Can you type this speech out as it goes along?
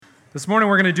This morning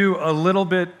we're going to do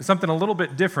something a little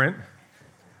bit different.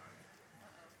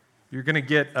 You're going to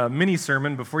get a mini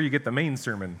sermon before you get the main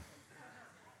sermon.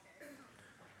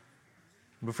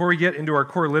 Before we get into our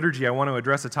core liturgy, I want to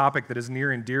address a topic that is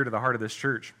near and dear to the heart of this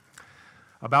church.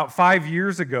 About 5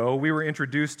 years ago, we were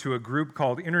introduced to a group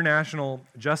called International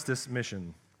Justice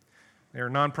Mission. They're a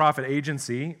nonprofit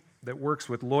agency that works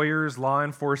with lawyers, law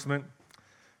enforcement,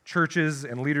 churches,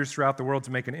 and leaders throughout the world to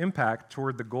make an impact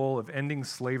toward the goal of ending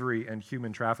slavery and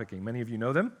human trafficking. Many of you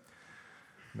know them.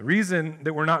 The reason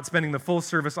that we're not spending the full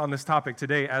service on this topic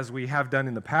today, as we have done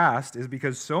in the past, is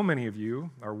because so many of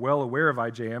you are well aware of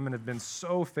IJM and have been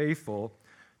so faithful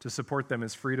to support them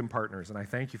as freedom partners, and I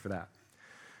thank you for that.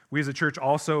 We as a church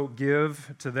also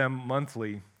give to them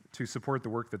monthly to support the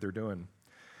work that they're doing.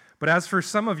 But as for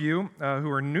some of you who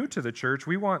are new to the church,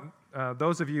 we want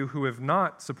those of you who have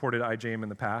not supported IJM in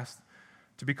the past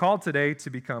to be called today to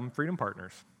become freedom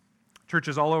partners.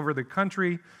 Churches all over the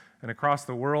country and across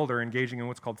the world are engaging in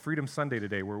what's called Freedom Sunday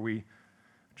today, where we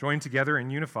join together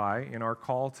and unify in our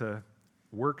call to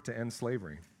work to end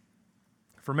slavery.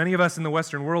 For many of us in the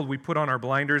Western world, we put on our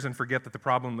blinders and forget that the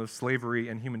problem of slavery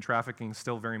and human trafficking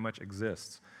still very much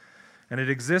exists. And it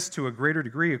exists to a greater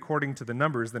degree, according to the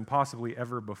numbers, than possibly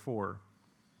ever before.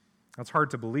 That's hard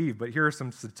to believe, but here are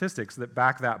some statistics that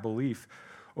back that belief.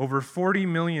 Over 40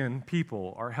 million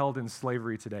people are held in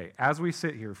slavery today. As we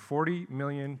sit here, 40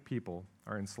 million people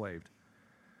are enslaved.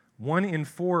 1 in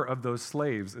 4 of those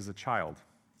slaves is a child.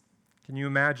 Can you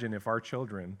imagine if our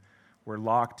children were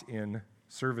locked in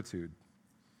servitude?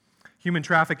 Human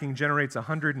trafficking generates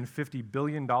 $150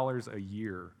 billion a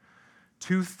year.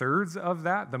 2/3 of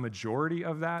that, the majority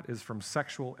of that, is from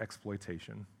sexual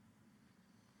exploitation.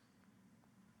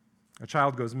 A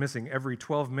child goes missing every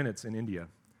 12 minutes in India,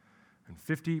 and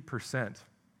 50%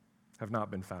 have not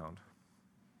been found.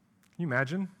 Can you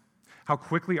imagine how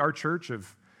quickly our church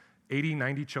of 80,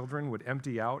 90 children would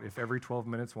empty out if every 12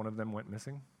 minutes one of them went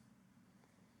missing?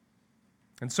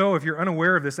 And so, if you're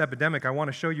unaware of this epidemic, I want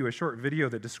to show you a short video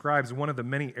that describes one of the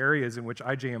many areas in which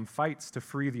IJM fights to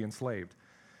free the enslaved.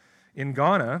 In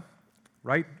Ghana,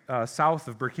 right south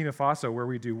of Burkina Faso, where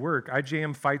we do work,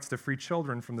 IJM fights to free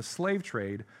children from the slave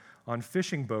trade on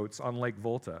fishing boats on Lake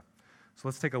Volta. So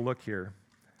let's take a look here.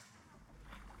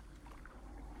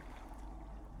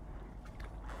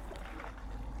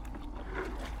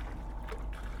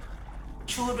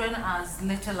 Children as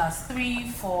little as 3,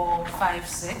 4, 5,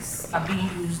 6 are being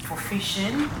used for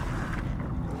fishing.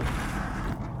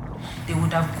 They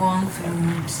would have gone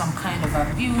through some kind of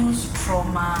abuse,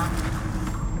 trauma.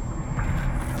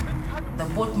 The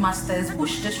boat masters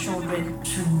push the children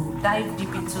to dive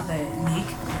deep into the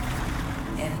lake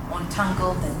and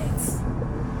untangle the nets.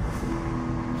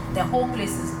 The whole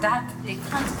place is dark. They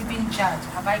can't even judge.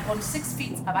 Have I gone 6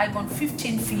 feet? Have I gone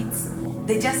 15 feet?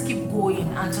 They just keep going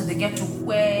until they get to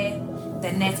where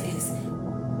the net is.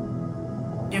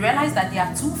 They realize that they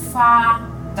are too far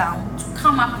down to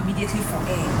come up immediately for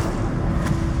air.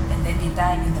 And then they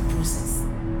die in the process.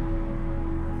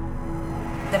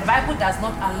 The Bible does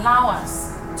not allow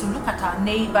us to look at our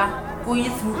neighbor going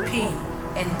through pain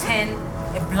and turn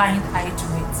a blind eye to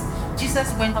it.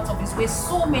 Jesus went out of his way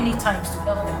so many times to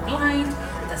help the blind,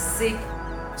 the sick.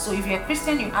 So if you're a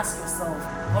Christian, you ask yourself,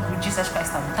 what would Jesus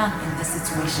Christ have done in this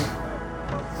situation?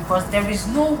 Because there is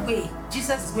no way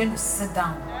Jesus is going to sit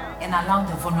down and allow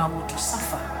the vulnerable to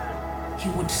suffer. He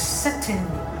would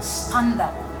certainly stand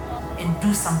up and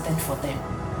do something for them.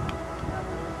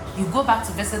 You go back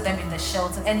to visit them in the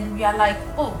shelter and we are like,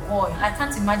 oh boy, I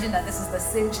can't imagine that this is the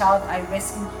same child I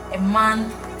rescued a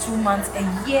month, 2 months,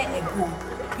 a year ago.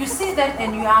 You see them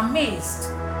and you are amazed.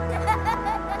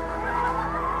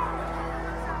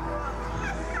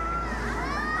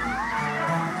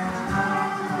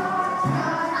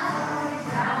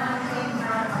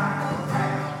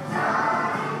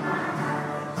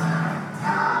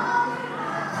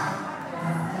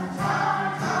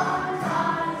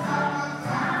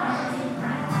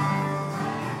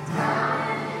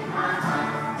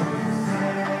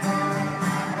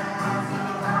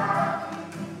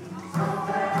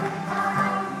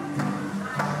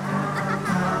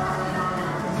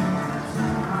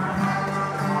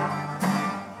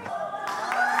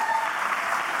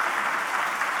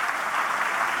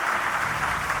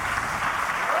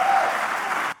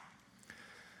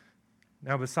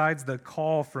 Now, besides the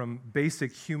call from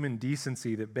basic human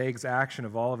decency that begs action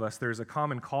of all of us, there's a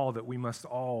common call that we must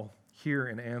all hear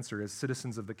and answer as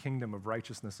citizens of the kingdom of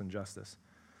righteousness and justice.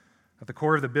 At the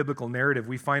core of the biblical narrative,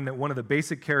 we find that one of the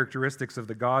basic characteristics of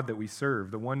the God that we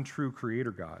serve, the one true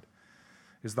creator God,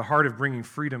 is the heart of bringing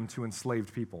freedom to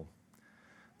enslaved people.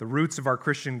 The roots of our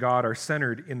Christian God are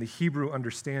centered in the Hebrew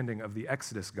understanding of the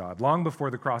Exodus God. Long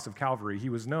before the cross of Calvary, he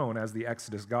was known as the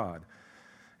Exodus God.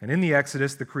 And in the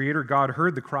Exodus, the Creator God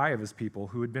heard the cry of his people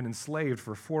who had been enslaved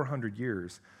for 400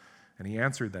 years, and he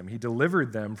answered them. He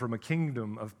delivered them from a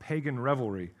kingdom of pagan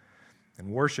revelry and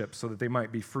worship so that they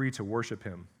might be free to worship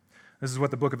him. This is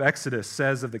what the book of Exodus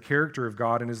says of the character of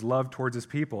God and his love towards his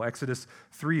people. Exodus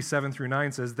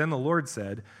 3:7-9 says, "Then the Lord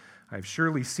said, I have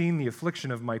surely seen the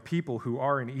affliction of my people who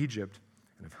are in Egypt,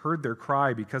 and have heard their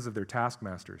cry because of their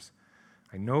taskmasters.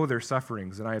 I know their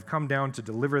sufferings, and I have come down to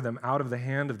deliver them out of the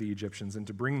hand of the Egyptians and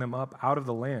to bring them up out of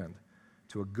the land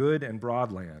to a good and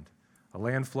broad land, a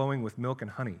land flowing with milk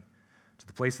and honey, to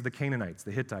the place of the Canaanites,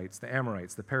 the Hittites, the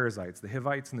Amorites, the Perizzites, the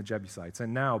Hivites, and the Jebusites.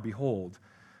 And now, behold,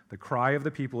 the cry of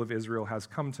the people of Israel has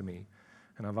come to me,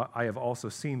 and I have also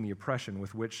seen the oppression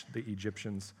with which the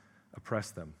Egyptians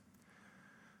oppress them."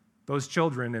 Those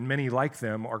children, and many like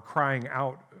them, are crying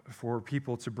out for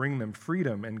people to bring them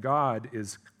freedom, and God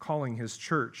is calling his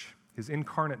church, his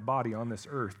incarnate body on this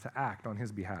earth, to act on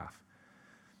his behalf.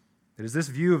 It is this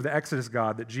view of the Exodus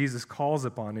God that Jesus calls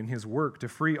upon in his work to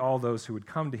free all those who would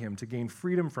come to him, to gain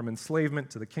freedom from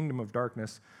enslavement to the kingdom of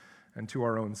darkness and to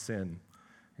our own sin.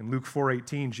 In Luke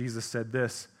 4:18, Jesus said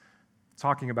this,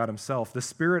 talking about himself, "The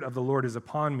Spirit of the Lord is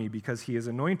upon me because he has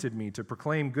anointed me to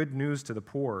proclaim good news to the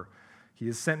poor. He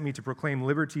has sent me to proclaim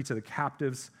liberty to the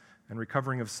captives and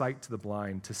recovering of sight to the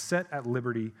blind, to set at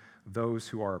liberty those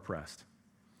who are oppressed."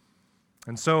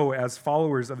 And so, as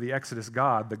followers of the Exodus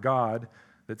God, the God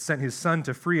that sent his Son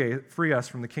to free us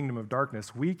from the kingdom of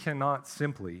darkness, we cannot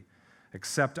simply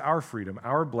accept our freedom,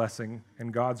 our blessing,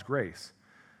 and God's grace,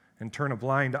 and turn a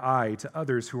blind eye to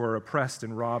others who are oppressed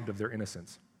and robbed of their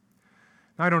innocence.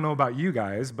 Now, I don't know about you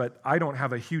guys, but I don't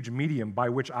have a huge medium by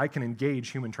which I can engage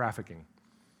human trafficking.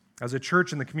 As a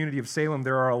church in the community of Salem,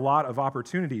 there are a lot of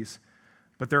opportunities,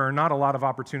 but there are not a lot of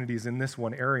opportunities in this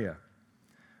one area.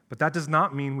 But that does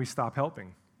not mean we stop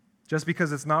helping, just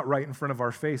because it's not right in front of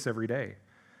our face every day.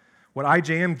 What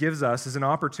IJM gives us is an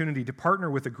opportunity to partner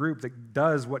with a group that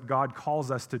does what God calls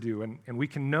us to do, and we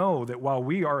can know that while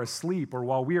we are asleep or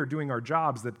while we are doing our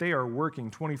jobs, that they are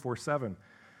working 24/7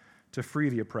 to free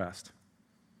the oppressed.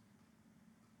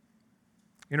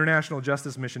 International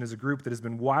Justice Mission is a group that has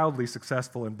been wildly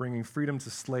successful in bringing freedom to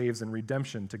slaves and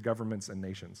redemption to governments and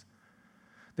nations.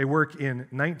 They work in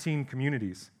 19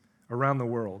 communities around the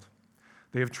world.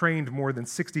 They have trained more than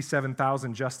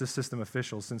 67,000 justice system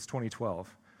officials since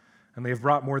 2012, and they have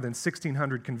brought more than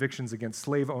 1,600 convictions against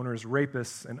slave owners,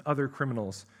 rapists, and other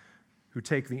criminals who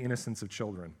take the innocence of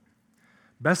children.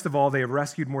 Best of all, they have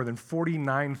rescued more than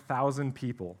 49,000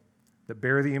 people that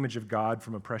bear the image of God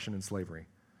from oppression and slavery.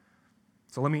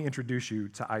 So let me introduce you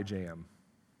to IJM.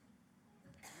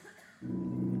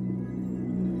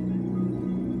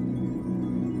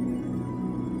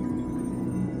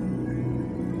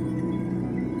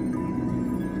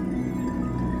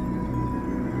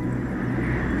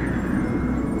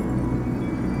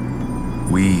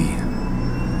 We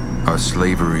are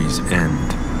slavery's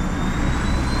end.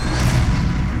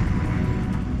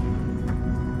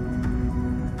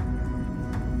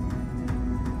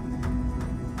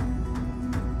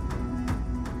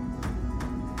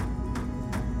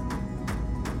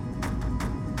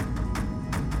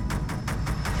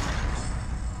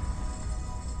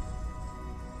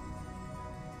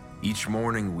 Each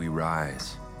morning we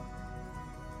rise,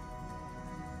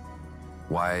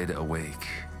 wide awake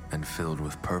and filled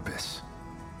with purpose.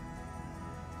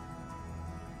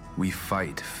 We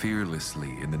fight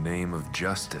fearlessly in the name of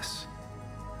justice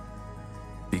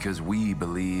because we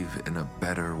believe in a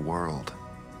better world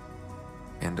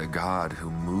and a God who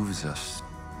moves us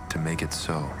to make it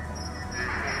so.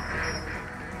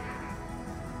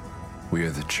 We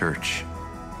are the church.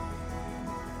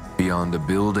 Beyond a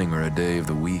building or a day of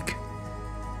the week,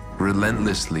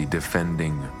 relentlessly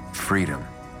defending freedom.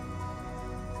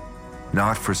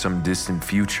 Not for some distant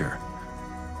future,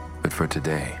 but for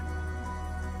today.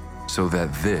 So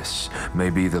that this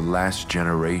may be the last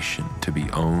generation to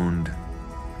be owned,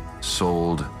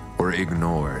 sold, or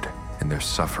ignored in their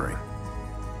suffering.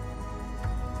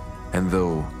 And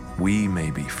though we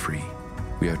may be free,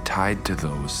 we are tied to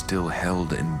those still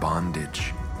held in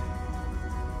bondage.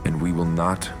 And we will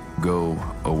not go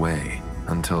away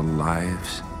until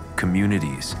lives,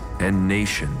 communities, and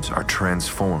nations are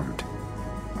transformed,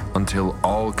 until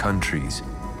all countries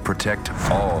protect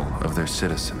all of their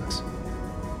citizens.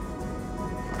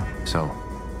 So,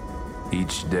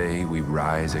 each day we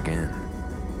rise again,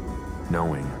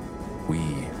 knowing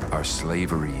we are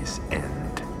slavery's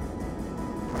end.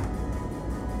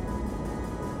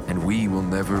 And we will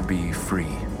never be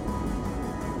free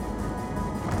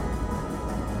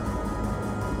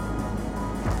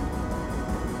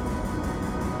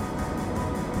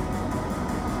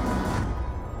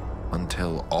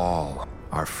all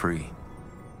are free.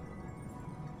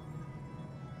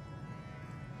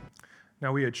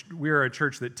 Now, we are a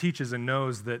church that teaches and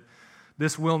knows that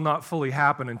this will not fully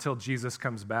happen until Jesus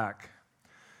comes back.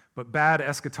 But bad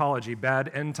eschatology, bad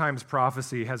end times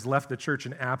prophecy has left the church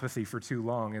in apathy for too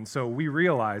long. And so we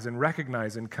realize and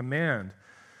recognize and command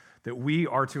that we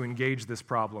are to engage this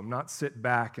problem, not sit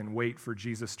back and wait for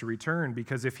Jesus to return,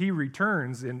 because if he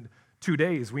returns in 2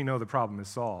 days, we know the problem is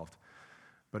solved.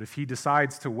 But if he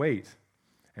decides to wait,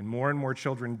 and more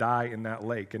children die in that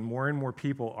lake, and more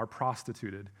people are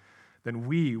prostituted, then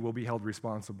we will be held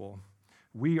responsible.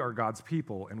 We are God's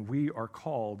people, and we are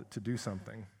called to do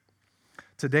something.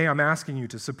 Today, I'm asking you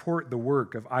to support the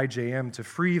work of IJM to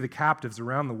free the captives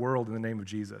around the world in the name of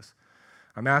Jesus.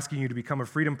 I'm asking you to become a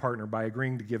Freedom Partner by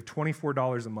agreeing to give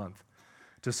 $24 a month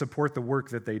to support the work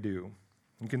that they do.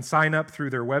 You can sign up through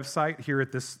their website here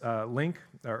at this link,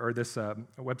 or this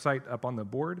website up on the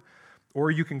board,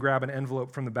 or you can grab an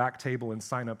envelope from the back table and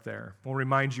sign up there. We'll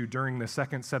remind you during the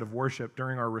second set of worship,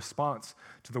 during our response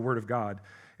to the Word of God.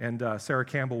 And Sarah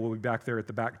Campbell will be back there at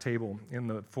the back table in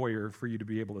the foyer for you to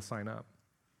be able to sign up.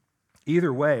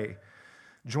 Either way,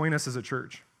 join us as a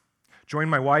church. Join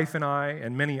my wife and I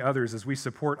and many others as we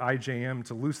support IJM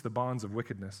to loose the bonds of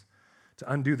wickedness,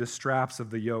 to undo the straps of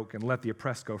the yoke and let the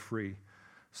oppressed go free,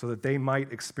 so that they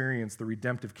might experience the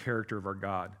redemptive character of our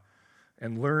God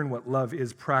and learn what love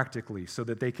is practically, so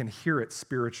that they can hear it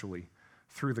spiritually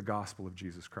through the gospel of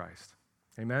Jesus Christ.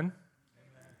 Amen?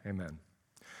 Amen. Amen.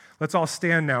 Let's all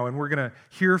stand now, and we're going to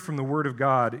hear from the Word of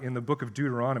God in the book of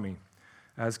Deuteronomy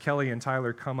as Kelly and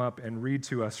Tyler come up and read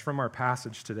to us from our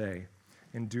passage today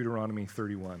in Deuteronomy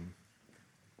 31.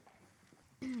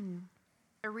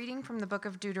 A reading from the book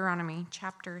of Deuteronomy,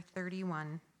 chapter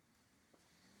 31.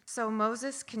 So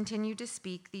Moses continued to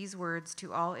speak these words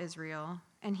to all Israel,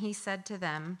 and he said to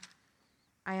them,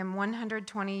 I am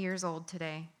 120 years old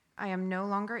today. I am no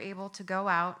longer able to go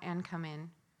out and come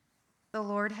in. The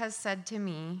Lord has said to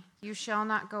me, you shall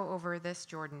not go over this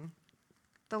Jordan.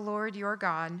 The Lord your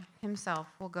God himself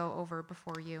will go over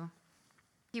before you.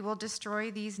 He will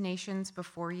destroy these nations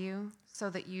before you, so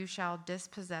that you shall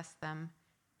dispossess them.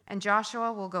 And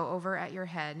Joshua will go over at your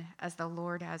head, as the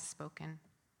Lord has spoken.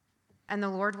 And the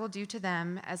Lord will do to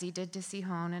them as he did to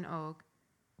Sihon and Og,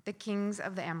 the kings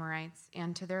of the Amorites,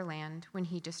 and to their land when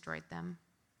he destroyed them.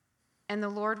 And the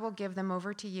Lord will give them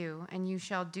over to you, and you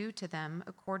shall do to them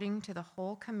according to the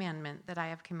whole commandment that I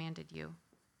have commanded you.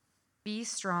 Be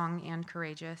strong and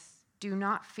courageous. Do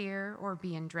not fear or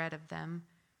be in dread of them,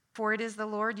 for it is the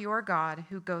Lord your God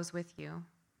who goes with you.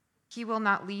 He will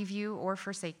not leave you or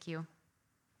forsake you.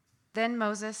 Then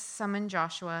Moses summoned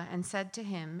Joshua and said to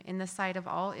him in the sight of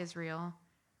all Israel,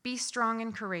 be strong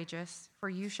and courageous, for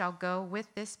you shall go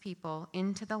with this people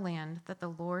into the land that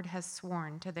the Lord has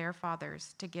sworn to their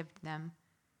fathers to give them,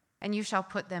 and you shall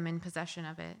put them in possession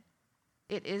of it.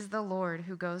 It is the Lord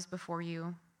who goes before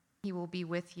you. He will be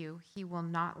with you. He will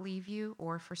not leave you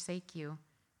or forsake you.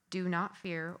 Do not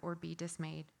fear or be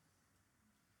dismayed.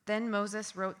 Then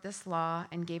Moses wrote this law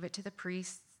and gave it to the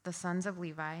priests, the sons of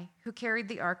Levi, who carried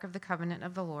the ark of the covenant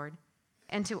of the Lord,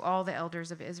 and to all the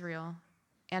elders of Israel.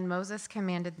 And Moses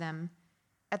commanded them,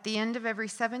 at the end of every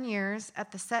 7 years,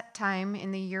 at the set time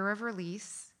in the year of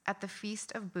release, at the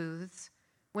Feast of Booths,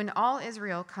 when all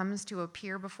Israel comes to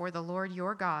appear before the Lord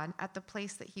your God at the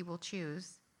place that he will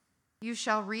choose, you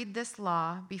shall read this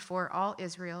law before all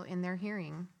Israel in their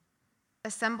hearing.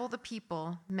 Assemble the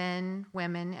people, men,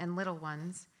 women, and little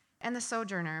ones, and the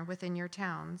sojourner within your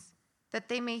towns, that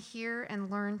they may hear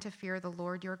and learn to fear the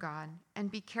Lord your God,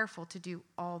 and be careful to do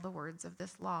all the words of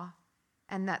this law,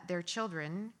 and that their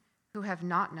children, who have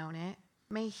not known it,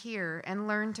 may hear and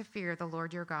learn to fear the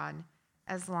Lord your God,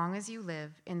 as long as you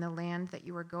live in the land that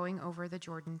you are going over the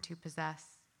Jordan to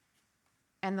possess.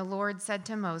 And the Lord said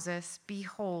to Moses,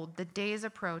 behold, the days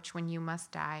approach when you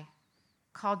must die.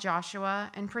 Call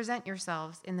Joshua and present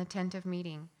yourselves in the tent of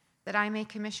meeting, that I may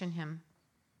commission him.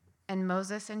 And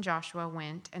Moses and Joshua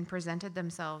went and presented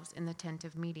themselves in the tent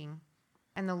of meeting.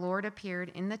 And the Lord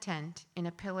appeared in the tent in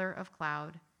a pillar of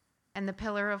cloud, and the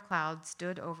pillar of cloud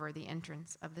stood over the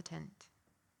entrance of the tent.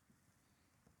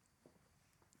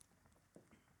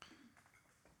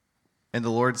 And the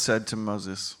Lord said to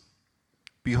Moses,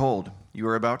 behold, you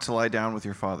are about to lie down with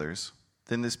your fathers.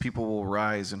 Then this people will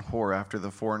rise and whore after the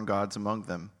foreign gods among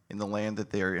them in the land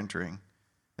that they are entering,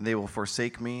 and they will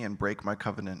forsake me and break my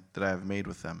covenant that I have made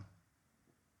with them.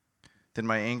 Then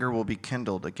my anger will be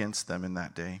kindled against them in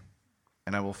that day,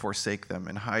 and I will forsake them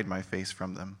and hide my face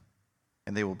from them,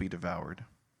 and they will be devoured.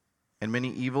 And many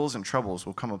evils and troubles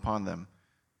will come upon them,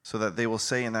 so that they will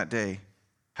say in that day,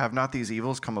 Have not these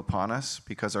evils come upon us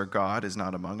because our God is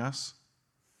not among us?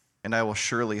 And I will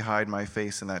surely hide my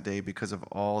face in that day because of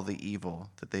all the evil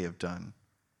that they have done,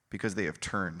 because they have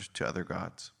turned to other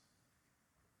gods.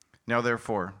 Now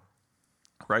therefore,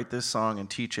 write this song and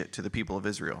teach it to the people of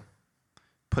Israel.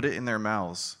 Put it in their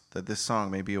mouths, that this song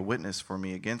may be a witness for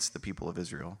me against the people of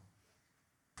Israel.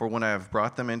 For when I have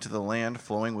brought them into the land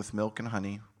flowing with milk and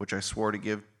honey, which I swore to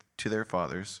give to their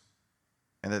fathers,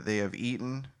 and that they have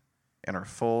eaten and are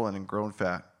full and grown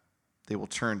fat, they will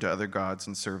turn to other gods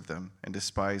and serve them, and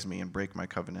despise me and break my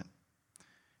covenant.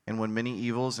 And when many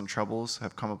evils and troubles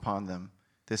have come upon them,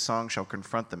 this song shall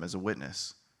confront them as a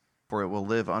witness, for it will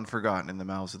live unforgotten in the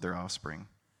mouths of their offspring.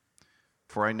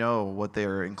 For I know what they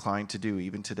are inclined to do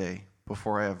even today,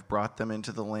 before I have brought them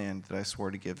into the land that I swore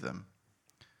to give them.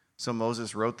 So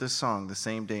Moses wrote this song the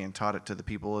same day and taught it to the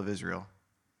people of Israel.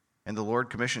 And the Lord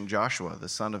commissioned Joshua, the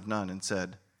son of Nun, and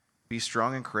said, Be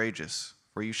strong and courageous,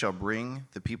 for you shall bring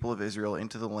the people of Israel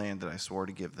into the land that I swore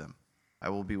to give them. I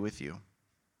will be with you.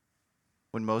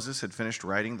 When Moses had finished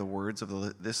writing the words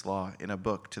of this law in a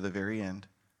book to the very end,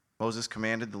 Moses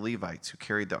commanded the Levites who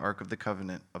carried the ark of the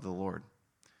covenant of the Lord,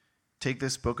 Take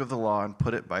this book of the law and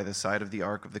put it by the side of the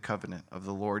ark of the covenant of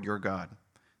the Lord your God,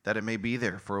 that it may be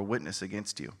there for a witness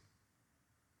against you.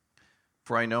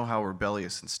 For I know how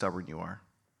rebellious and stubborn you are.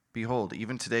 Behold,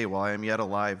 even today, while I am yet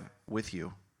alive with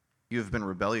you, you have been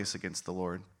rebellious against the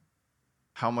Lord.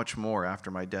 How much more after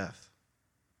my death?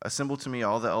 Assemble to me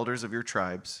all the elders of your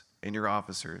tribes and your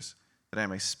officers, that I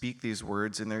may speak these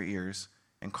words in their ears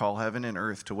and call heaven and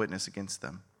earth to witness against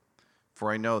them.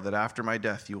 For I know that after my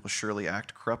death you will surely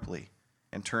act corruptly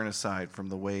and turn aside from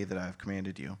the way that I have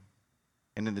commanded you.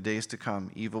 And in the days to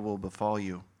come, evil will befall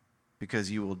you,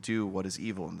 because you will do what is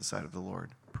evil in the sight of the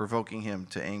Lord, provoking him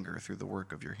to anger through the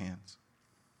work of your hands.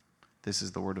 This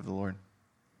is the word of the Lord.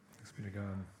 Thanks be to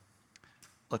God.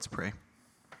 Let's pray.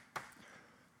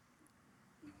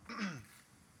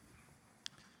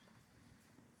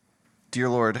 Dear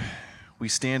Lord, we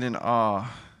stand in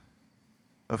awe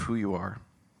of who you are.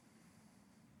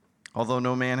 Although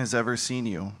no man has ever seen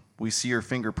you, we see your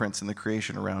fingerprints in the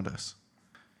creation around us.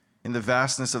 In the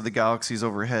vastness of the galaxies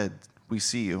overhead, we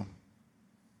see you.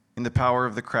 In the power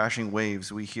of the crashing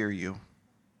waves, we hear you.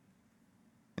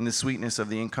 In the sweetness of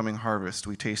the incoming harvest,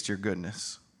 we taste your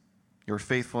goodness. Your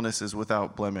faithfulness is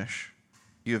without blemish.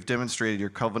 You have demonstrated your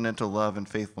covenantal love and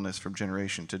faithfulness from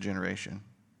generation to generation.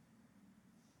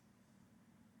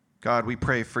 God, we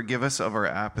pray, forgive us of our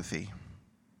apathy.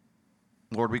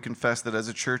 Lord, we confess that as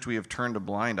a church we have turned a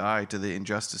blind eye to the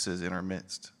injustices in our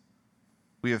midst.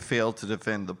 We have failed to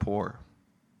defend the poor,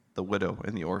 the widow,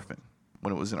 and the orphan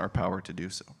when it was in our power to do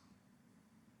so.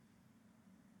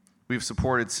 We've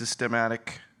supported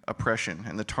systematic oppression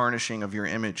and the tarnishing of your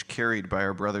image carried by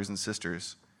our brothers and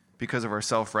sisters because of our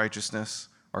self-righteousness,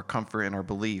 our comfort, and our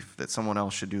belief that someone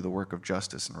else should do the work of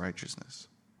justice and righteousness.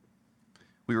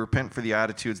 We repent for the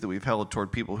attitudes that we've held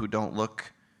toward people who don't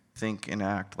look, think, and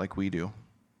act like we do.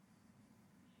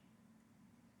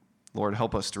 Lord,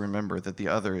 help us to remember that the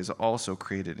other is also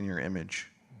created in your image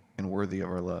and worthy of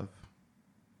our love.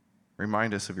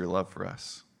 Remind us of your love for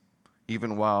us.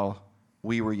 Even while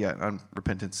we were yet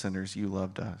unrepentant sinners, you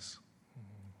loved us.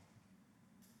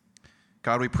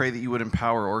 God, we pray that you would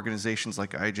empower organizations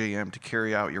like IJM to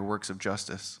carry out your works of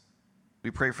justice.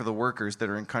 We pray for the workers that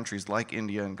are in countries like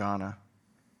India and Ghana.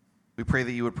 We pray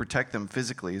that you would protect them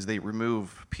physically as they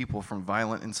remove people from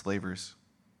violent enslavers.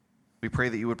 We pray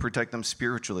that you would protect them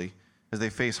spiritually as they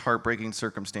face heartbreaking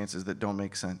circumstances that don't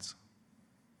make sense.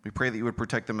 We pray that you would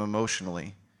protect them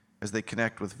emotionally as they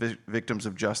connect with victims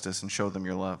of justice and show them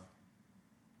your love.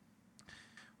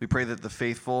 We pray that the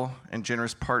faithful and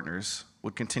generous partners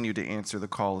would continue to answer the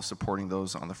call of supporting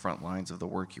those on the front lines of the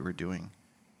work you are doing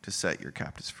to set your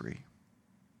captives free.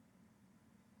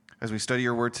 As we study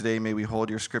your word today, may we hold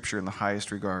your scripture in the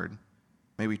highest regard.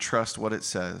 May we trust what it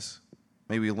says.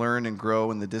 May we learn and grow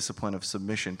in the discipline of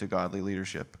submission to godly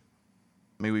leadership.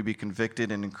 May we be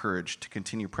convicted and encouraged to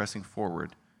continue pressing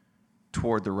forward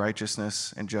toward the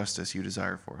righteousness and justice you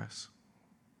desire for us.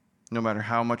 No matter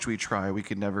how much we try, we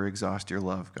could never exhaust your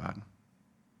love, God.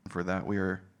 And for that, we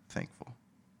are thankful.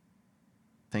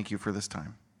 Thank you for this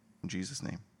time. In Jesus'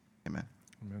 name, amen.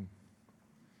 Amen.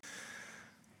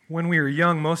 When we are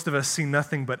young, most of us see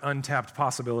nothing but untapped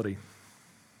possibility.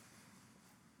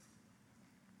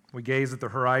 We gaze at the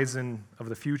horizon of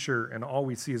the future, and all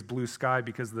we see is blue sky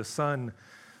because the sun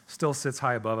still sits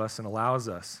high above us and allows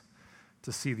us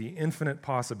to see the infinite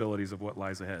possibilities of what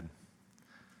lies ahead.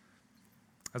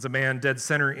 As a man dead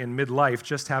center in midlife,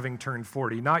 just having turned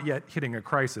 40, not yet hitting a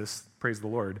crisis, praise the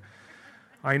Lord,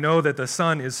 I know that the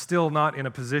sun is still not in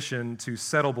a position to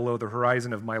settle below the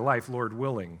horizon of my life, Lord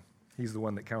willing. He's the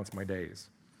one that counts my days.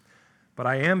 But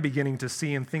I am beginning to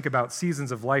see and think about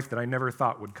seasons of life that I never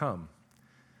thought would come.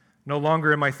 No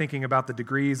longer am I thinking about the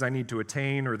degrees I need to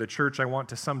attain or the church I want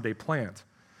to someday plant.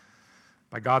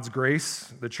 By God's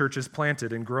grace, the church is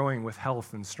planted and growing with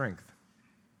health and strength.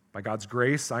 By God's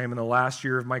grace, I am in the last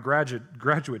year of my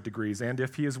graduate degrees, and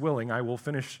if He is willing, I will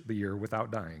finish the year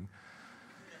without dying.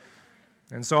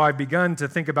 And so I've begun to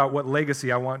think about what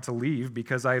legacy I want to leave,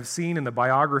 because I have seen in the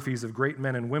biographies of great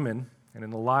men and women and in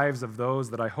the lives of those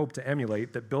that I hope to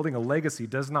emulate that building a legacy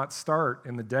does not start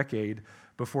in the decade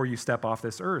before you step off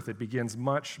this earth. It begins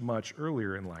much, much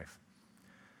earlier in life.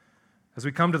 As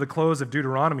we come to the close of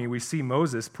Deuteronomy, we see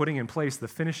Moses putting in place the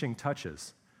finishing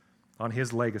touches on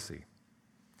his legacy.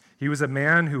 He was a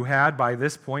man who had, by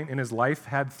this point in his life,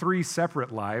 had 3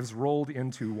 separate lives rolled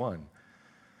into one.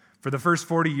 For the first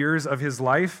 40 years of his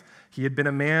life, he had been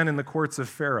a man in the courts of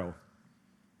Pharaoh,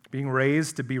 being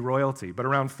raised to be royalty. But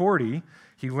around 40,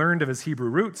 he learned of his Hebrew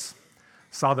roots,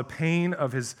 saw the pain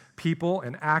of his people,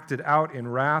 and acted out in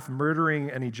wrath,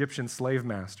 murdering an Egyptian slave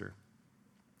master.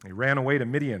 He ran away to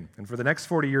Midian, and for the next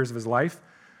 40 years of his life,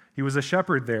 he was a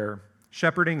shepherd there,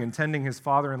 shepherding and tending his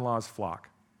father-in-law's flock.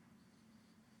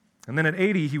 And then at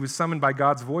 80, he was summoned by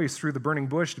God's voice through the burning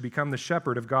bush to become the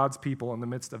shepherd of God's people in the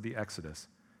midst of the Exodus.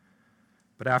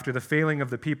 But after the failing of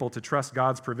the people to trust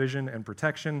God's provision and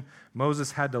protection,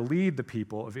 Moses had to lead the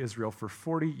people of Israel for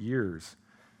 40 years,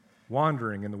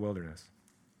 wandering in the wilderness.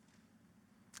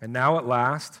 And now at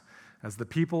last, as the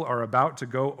people are about to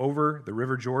go over the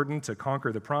river Jordan to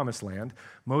conquer the promised land,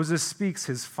 Moses speaks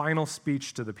his final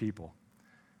speech to the people,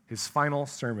 his final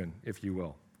sermon, if you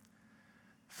will,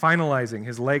 finalizing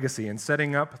his legacy and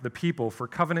setting up the people for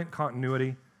covenant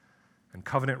continuity and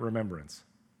covenant remembrance.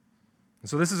 And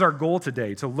so this is our goal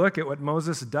today, to look at what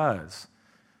Moses does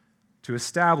to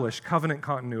establish covenant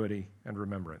continuity and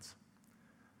remembrance.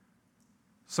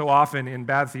 So often in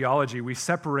bad theology, we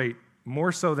separate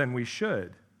more so than we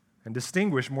should and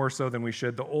distinguish more so than we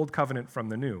should the old covenant from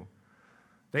the new.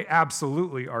 They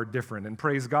absolutely are different, and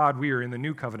praise God, we are in the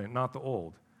new covenant, not the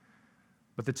old.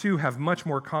 But the two have much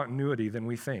more continuity than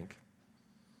we think.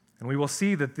 And we will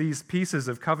see that these pieces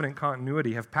of covenant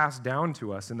continuity have passed down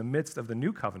to us in the midst of the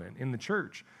new covenant in the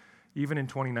church, even in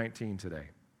 2019 today.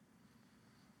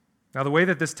 Now, the way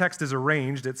that this text is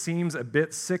arranged, it seems a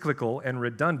bit cyclical and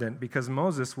redundant because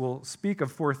Moses will speak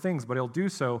of 4 things, but he'll do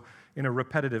so in a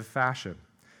repetitive fashion.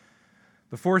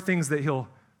 The 4 things that he'll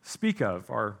speak of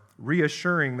are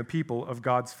reassuring the people of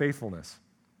God's faithfulness.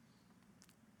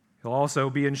 He'll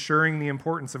also be ensuring the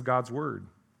importance of God's word,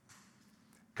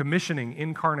 commissioning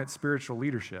incarnate spiritual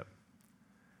leadership,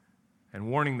 and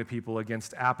warning the people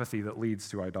against apathy that leads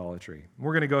to idolatry.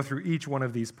 We're going to go through each one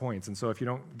of these points, and so if you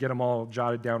don't get them all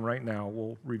jotted down right now,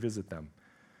 we'll revisit them.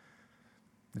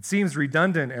 It seems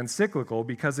redundant and cyclical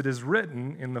because it is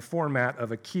written in the format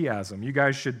of a chiasm. You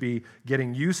guys should be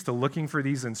getting used to looking for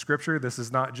these in Scripture. This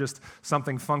is not just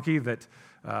something funky that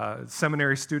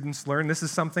seminary students learn. This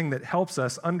is something that helps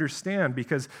us understand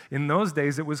because in those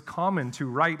days it was common to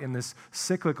write in this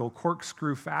cyclical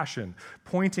corkscrew fashion,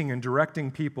 pointing and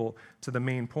directing people to the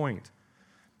main point.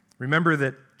 Remember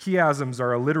that chiasms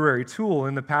are a literary tool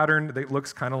in the pattern that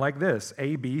looks kind of like this,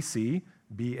 A, B, C,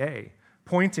 B, A,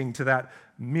 pointing to that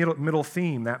middle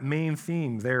theme, that main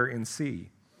theme there in C.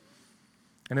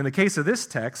 And in the case of this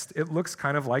text, it looks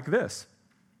kind of like this.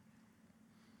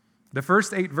 The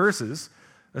first 8 verses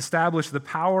establish the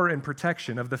power and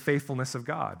protection of the faithfulness of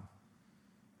God.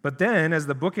 But then, as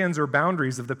the bookends or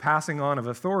boundaries of the passing on of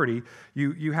authority,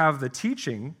 you have the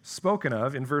teaching spoken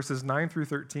of in verses 9 through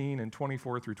 13 and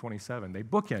 24 through 27. They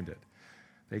bookend it.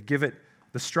 They give it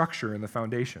the structure and the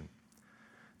foundation.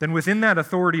 Then within that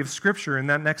authority of Scripture, in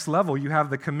that next level, you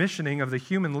have the commissioning of the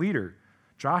human leader,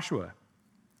 Joshua,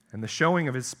 and the showing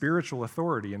of his spiritual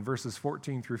authority in verses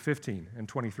 14 through 15 and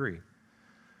 23.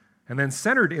 And then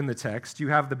centered in the text, you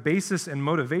have the basis and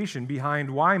motivation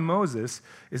behind why Moses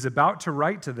is about to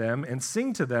write to them and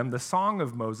sing to them the Song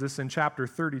of Moses in chapter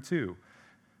 32.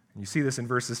 And you see this in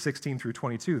verses 16 through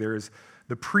 22. There is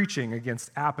the preaching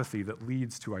against apathy that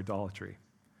leads to idolatry.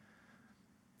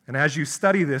 And as you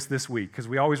study this week, because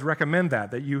we always recommend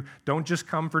that you don't just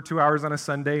come for 2 hours on a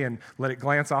Sunday and let it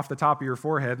glance off the top of your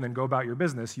forehead and then go about your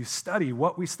business. You study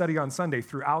what we study on Sunday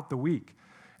throughout the week.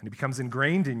 And it becomes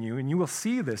ingrained in you, and you will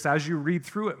see this as you read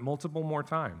through it multiple more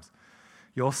times.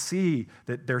 You'll see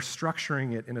that they're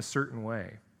structuring it in a certain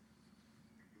way.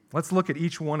 Let's look at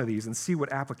each one of these and see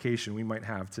what application we might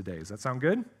have today. Does that sound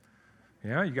good?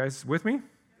 Yeah, you guys with me?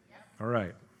 All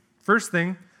right. First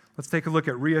thing, Let's take a look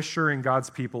at reassuring God's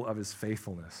people of his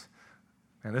faithfulness.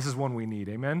 And this is one we need,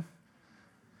 amen?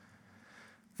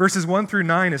 Verses 1 through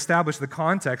 9 establish the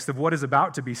context of what is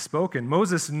about to be spoken.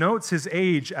 Moses notes his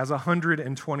age as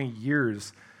 120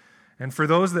 years. And for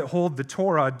those that hold the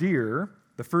Torah dear,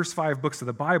 the first 5 books of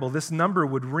the Bible, this number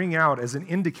would ring out as an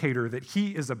indicator that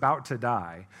he is about to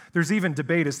die. There's even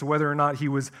debate as to whether or not he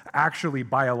was actually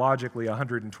biologically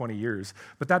 120 years,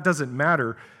 but that doesn't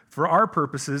matter. For our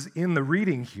purposes, in the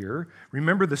reading here,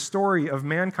 remember the story of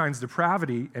mankind's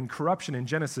depravity and corruption in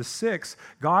Genesis 6.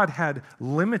 God had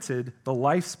limited the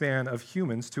lifespan of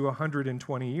humans to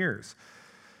 120 years.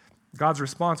 God's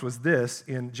response was this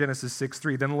in Genesis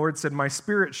 6:3. Then the Lord said, "My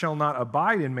spirit shall not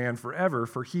abide in man forever,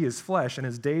 for he is flesh, and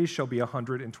his days shall be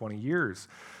 120 years."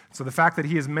 So the fact that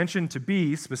he is mentioned to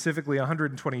be specifically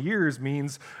 120 years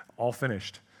means all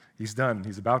finished. He's done.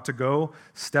 He's about to go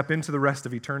step into the rest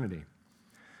of eternity.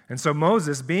 And so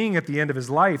Moses, being at the end of his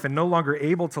life and no longer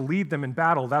able to lead them in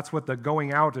battle, that's what the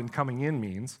going out and coming in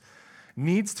means,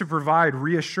 needs to provide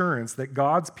reassurance that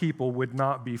God's people would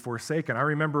not be forsaken. I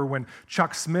remember when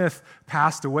Chuck Smith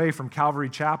passed away from Calvary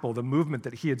Chapel, the movement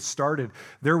that he had started,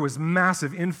 there was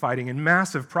massive infighting and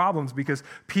massive problems because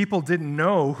people didn't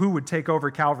know who would take over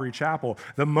Calvary Chapel.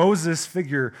 The Moses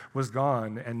figure was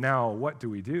gone, and now what do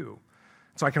we do?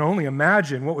 So I can only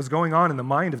imagine what was going on in the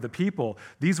mind of the people.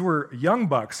 These were young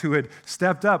bucks who had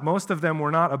stepped up. Most of them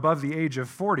were not above the age of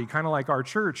 40, kind of like our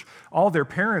church. All their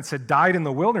parents had died in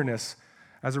the wilderness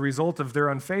as a result of their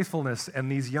unfaithfulness, and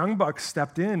these young bucks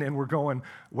stepped in and were going,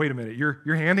 wait a minute, you're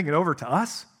handing it over to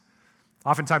us?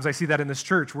 Oftentimes I see that in this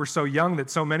church. We're so young that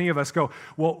so many of us go,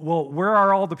 well, where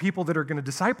are all the people that are going to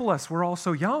disciple us? We're all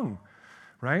so young.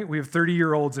 Right? We have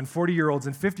 30-year-olds and 40-year-olds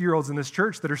and 50-year-olds in this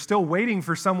church that are still waiting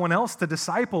for someone else to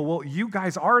disciple. Well, you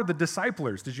guys are the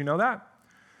disciplers. Did you know that?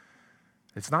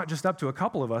 It's not just up to a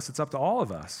couple of us, it's up to all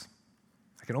of us.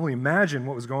 I can only imagine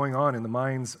what was going on in the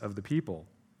minds of the people.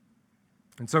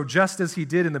 And so just as he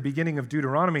did in the beginning of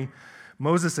Deuteronomy,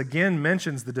 Moses again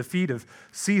mentions the defeat of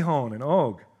Sihon and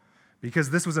Og, because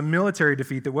this was a military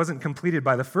defeat that wasn't completed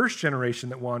by the first generation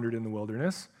that wandered in the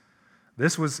wilderness.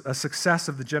 This was a success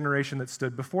of the generation that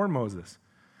stood before Moses.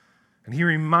 And he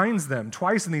reminds them,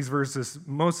 twice in these verses,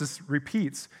 Moses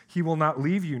repeats, "He will not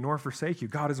leave you nor forsake you.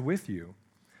 God is with you."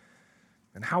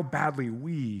 And how badly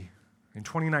we, in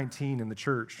 2019 in the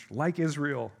church, like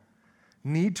Israel,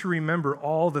 need to remember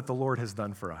all that the Lord has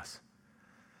done for us.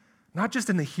 Not just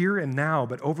in the here and now,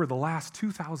 but over the last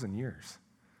 2,000 years.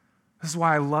 This is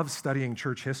why I love studying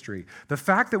church history. The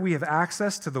fact that we have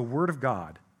access to the Word of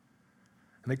God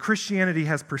and that Christianity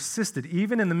has persisted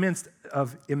even in the midst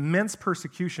of immense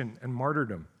persecution and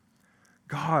martyrdom.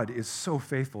 God is so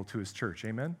faithful to his church.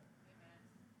 Amen?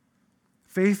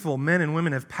 Faithful men and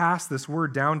women have passed this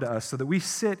word down to us so that we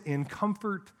sit in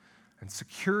comfort and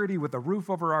security with a roof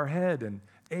over our head and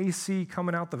AC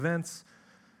coming out the vents.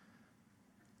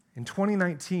 In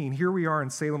 2019, here we are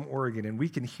in Salem, Oregon, and we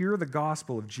can hear the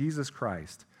gospel of Jesus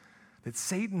Christ that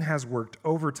Satan has worked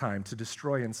overtime to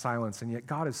destroy and silence, and yet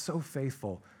God is so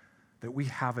faithful that we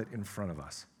have it in front of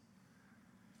us.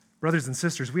 Brothers and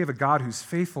sisters, we have a God whose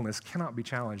faithfulness cannot be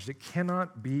challenged. It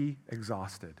cannot be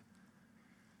exhausted.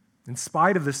 In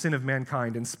spite of the sin of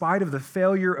mankind, in spite of the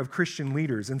failure of Christian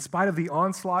leaders, in spite of the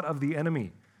onslaught of the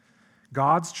enemy,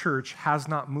 God's church has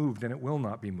not moved and it will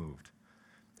not be moved.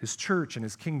 His church and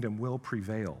his kingdom will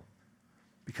prevail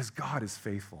because God is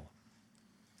faithful.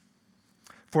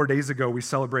 4 days ago, we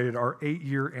celebrated our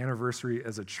 8-year anniversary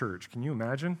as a church. Can you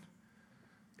imagine?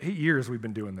 8 years we've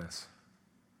been doing this.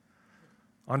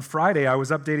 On Friday, I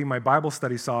was updating my Bible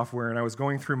study software, and I was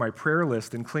going through my prayer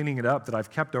list and cleaning it up that I've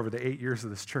kept over the 8 years of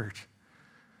this church.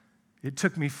 It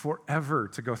took me forever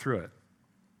to go through it.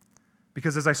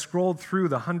 Because as I scrolled through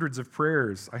the hundreds of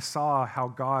prayers, I saw how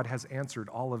God has answered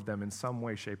all of them in some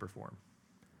way, shape, or form.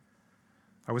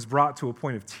 I was brought to a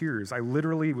point of tears. I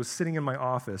literally was sitting in my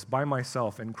office by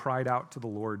myself and cried out to the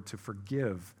Lord to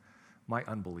forgive my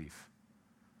unbelief.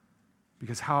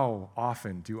 Because how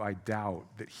often do I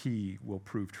doubt that he will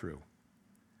prove true?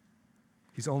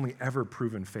 He's only ever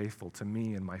proven faithful to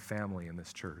me and my family in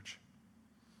this church.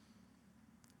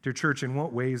 Dear church, in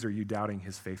what ways are you doubting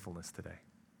his faithfulness today?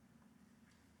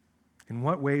 In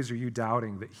what ways are you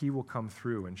doubting that he will come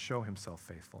through and show himself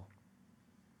faithful?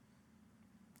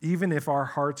 Even if our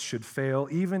hearts should fail,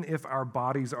 even if our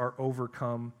bodies are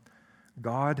overcome,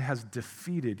 God has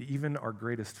defeated even our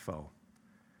greatest foe.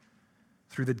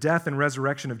 Through the death and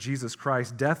resurrection of Jesus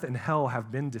Christ, death and hell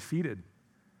have been defeated.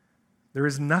 There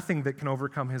is nothing that can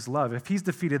overcome his love. If he's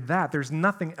defeated that, there's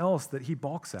nothing else that he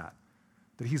balks at,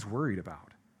 that he's worried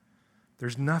about.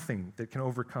 There's nothing that can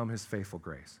overcome his faithful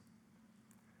grace.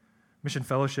 Mission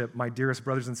Fellowship, my dearest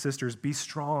brothers and sisters, be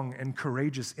strong and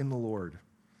courageous in the Lord.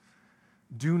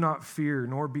 Do not fear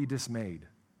nor be dismayed,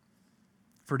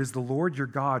 for it is the Lord your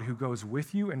God who goes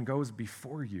with you and goes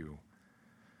before you.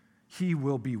 He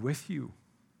will be with you.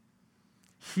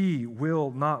 He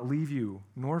will not leave you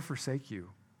nor forsake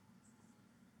you.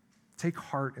 Take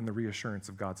heart in the reassurance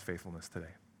of God's faithfulness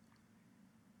today.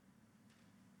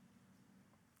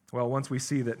 Well, once we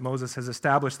see that Moses has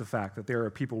established the fact that there are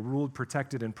people ruled,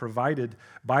 protected, and provided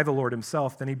by the Lord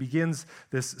himself, then he begins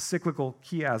this cyclical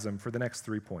chiasm for the next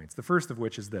 3 points. The first of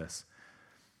which is this.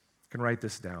 You can write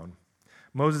this down.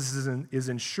 Moses is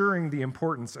ensuring the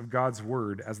importance of God's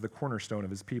word as the cornerstone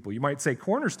of his people. You might say,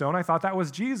 cornerstone? I thought that was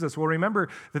Jesus. Well, remember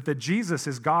that the Jesus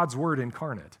is God's word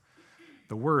incarnate.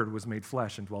 The word was made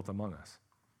flesh and dwelt among us.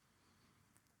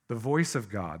 The voice of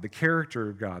God, the character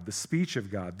of God, the speech of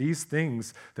God, these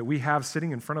things that we have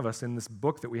sitting in front of us in this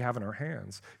book that we have in our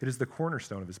hands, it is the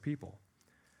cornerstone of his people.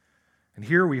 And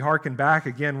here we hearken back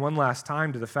again one last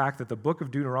time to the fact that the book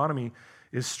of Deuteronomy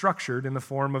is structured in the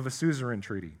form of a suzerain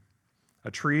treaty,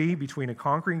 a treaty between a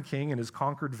conquering king and his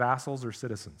conquered vassals or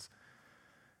citizens.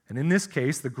 And in this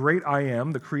case, the great I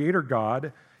Am, the creator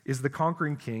God, is the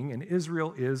conquering king, and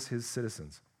Israel is his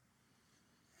citizens.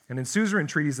 And in suzerain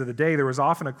treaties of the day, there was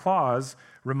often a clause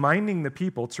reminding the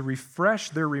people to refresh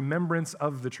their remembrance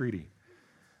of the treaty,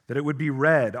 that it would be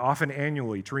read often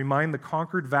annually to remind the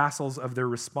conquered vassals of their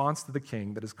response to the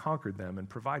king that has conquered them and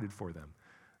provided for them.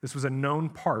 This was a known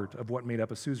part of what made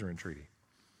up a suzerain treaty.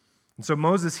 And so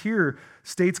Moses here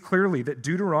states clearly that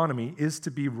Deuteronomy is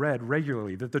to be read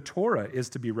regularly, that the Torah is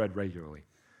to be read regularly.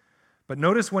 But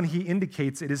notice when he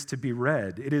indicates it is to be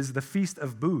read, it is the Feast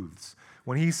of Booths,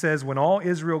 when he says, when all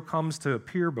Israel comes to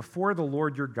appear before the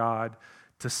Lord your God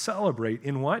to celebrate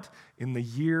in what? In the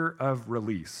year of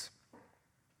release.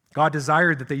 God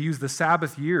desired that they use the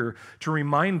Sabbath year to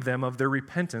remind them of their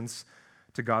repentance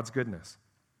to God's goodness.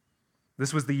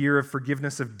 This was the year of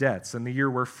forgiveness of debts and the year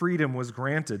where freedom was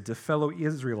granted to fellow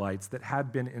Israelites that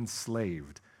had been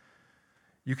enslaved.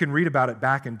 You can read about it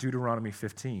back in Deuteronomy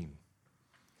 15.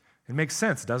 It makes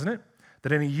sense, doesn't it?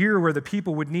 That in a year where the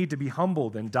people would need to be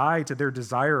humbled and die to their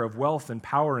desire of wealth and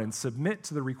power and submit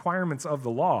to the requirements of the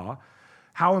law,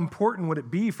 how important would it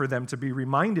be for them to be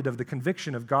reminded of the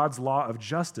conviction of God's law of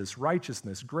justice,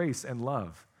 righteousness, grace, and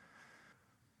love?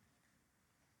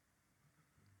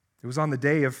 It was on the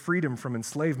day of freedom from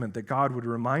enslavement that God would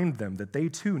remind them that they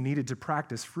too needed to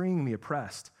practice freeing the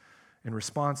oppressed in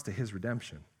response to his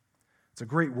redemption. It's a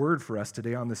great word for us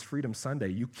today on this Freedom Sunday.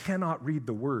 You cannot read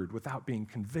the word without being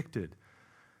convicted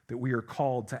that we are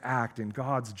called to act in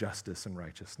God's justice and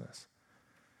righteousness.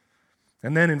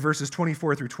 And then in verses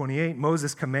 24 through 28,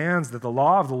 Moses commands that the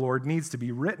law of the Lord needs to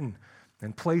be written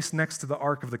and placed next to the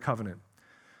Ark of the Covenant,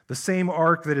 the same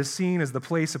Ark that is seen as the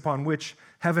place upon which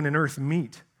heaven and earth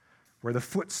meet, where the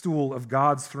footstool of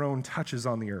God's throne touches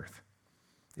on the earth.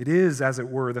 It is, as it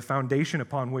were, the foundation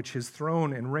upon which his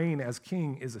throne and reign as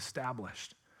king is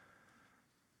established.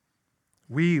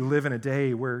 We live in a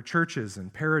day where churches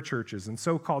and parachurches and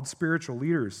so-called spiritual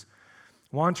leaders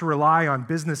want to rely on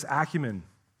business acumen,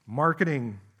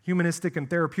 marketing, humanistic and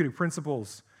therapeutic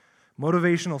principles,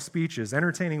 motivational speeches,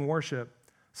 entertaining worship,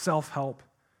 self-help,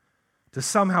 to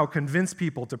somehow convince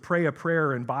people to pray a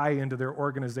prayer and buy into their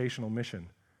organizational mission.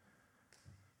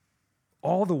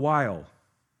 All the while,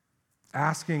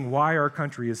 asking why our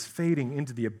country is fading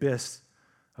into the abyss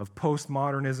of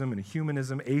postmodernism and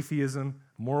humanism, atheism,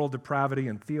 moral depravity,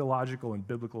 and theological and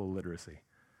biblical illiteracy.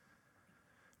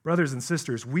 Brothers and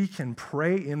sisters, we can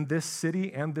pray in this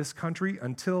city and this country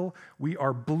until we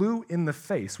are blue in the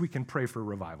face. We can pray for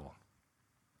revival.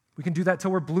 We can do that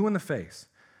till we're blue in the face.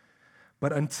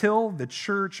 But until the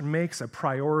church makes a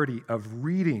priority of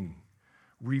reading,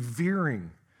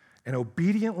 revering, and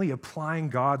obediently applying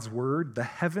God's word, the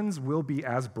heavens will be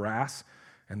as brass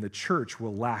and the church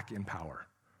will lack in power.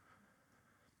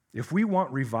 If we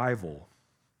want revival,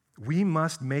 we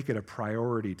must make it a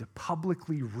priority to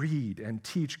publicly read and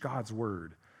teach God's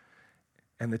word,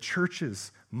 and the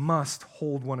churches must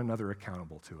hold one another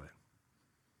accountable to it.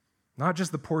 Not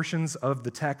just the portions of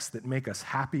the text that make us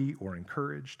happy or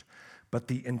encouraged, but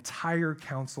the entire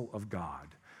counsel of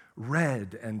God,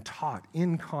 read and taught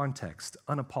in context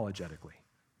unapologetically.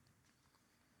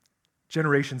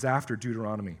 Generations after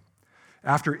Deuteronomy,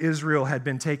 after Israel had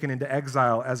been taken into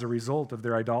exile as a result of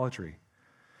their idolatry,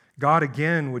 God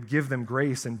again would give them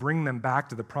grace and bring them back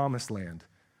to the promised land.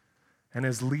 And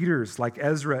as leaders like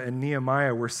Ezra and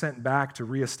Nehemiah were sent back to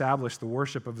reestablish the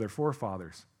worship of their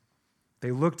forefathers,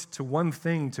 they looked to one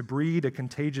thing to breed a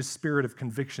contagious spirit of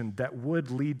conviction that would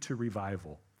lead to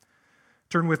revival,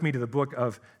 Turn with me to the book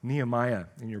of Nehemiah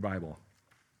in your Bible.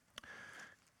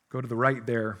 Go to the right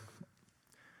there.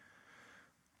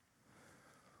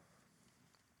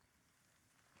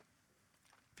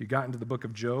 If you got into the book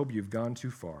of Job, you've gone too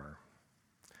far.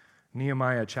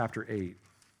 Nehemiah chapter 8.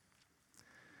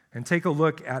 And take a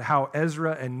look at how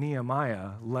Ezra and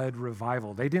Nehemiah led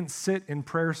revival. They didn't sit in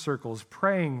prayer circles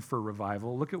praying for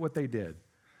revival. Look at what they did.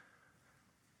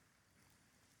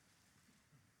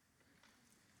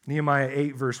 Nehemiah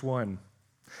 8, verse 1.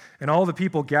 And all the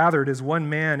people gathered as one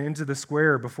man into the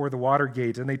square before the water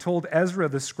gate, and they told Ezra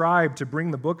the scribe to bring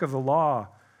the book of the law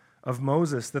of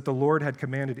Moses that the Lord had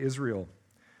commanded Israel.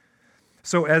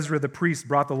 So Ezra the priest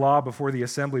brought the law before the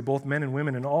assembly, both men and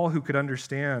women, and all who could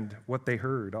understand what they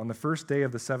heard, on the first day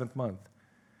of the 7th month.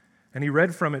 And he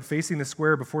read from it facing the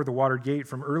square before the water gate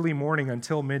from early morning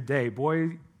until midday.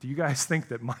 Boy, do you guys think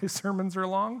that my sermons are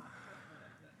long?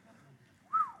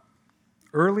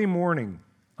 Early morning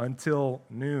until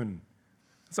noon.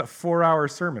 It's a 4-hour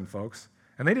sermon, folks.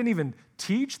 And they didn't even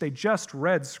teach, they just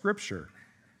read Scripture.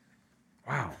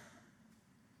 Wow.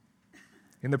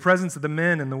 In the presence of the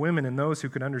men and the women and those who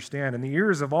could understand, and the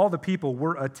ears of all the people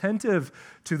were attentive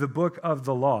to the book of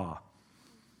the law.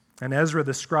 And Ezra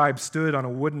the scribe stood on a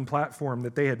wooden platform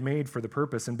that they had made for the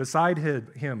purpose, and beside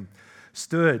him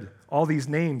stood all these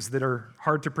names that are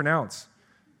hard to pronounce.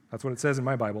 That's what it says in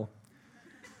my Bible.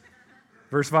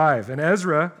 Verse 5, and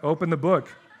Ezra opened the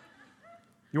book.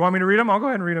 You want me to read them? I'll go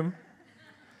ahead and read them.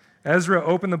 Ezra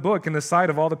opened the book in the sight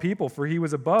of all the people, for he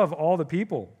was above all the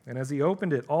people. And as he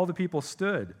opened it, all the people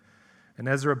stood. And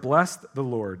Ezra blessed the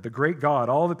Lord, the great God.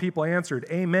 All the people answered,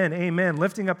 Amen, Amen,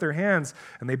 lifting up their hands.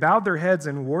 And they bowed their heads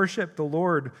and worshiped the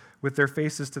Lord with their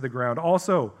faces to the ground.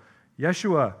 Also,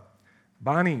 Yeshua,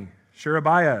 Bani,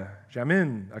 Sherebiah,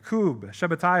 Jamin, Akub,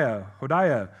 Shebbatiah,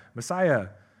 Hodiah, Messiah,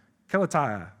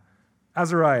 Kelatiah,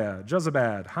 Azariah,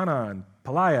 Jozabad, Hanan,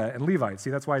 Peliah, and Levite. See,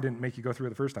 that's why I didn't make you go through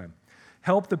it the first time.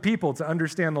 Help the people to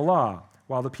understand the law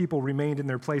while the people remained in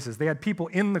their places. They had people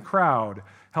in the crowd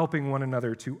helping one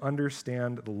another to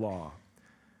understand the law.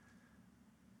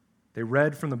 They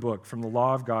read from the book, from the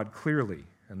law of God clearly,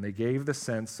 and they gave the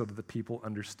sense so that the people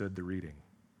understood the reading.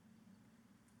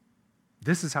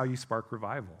 This is how you spark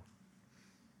revival.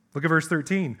 Look at verse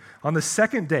 13. On the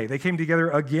second day, they came together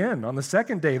again. On the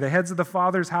second day, the heads of the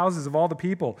fathers' houses of all the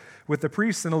people, with the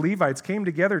priests and the Levites, came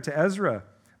together to Ezra,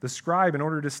 the scribe, in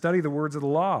order to study the words of the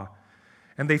law.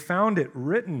 And they found it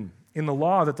written in the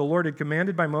law that the Lord had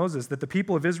commanded by Moses that the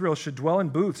people of Israel should dwell in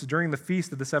booths during the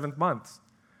feast of the 7th month,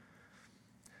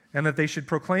 and that they should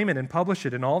proclaim it and publish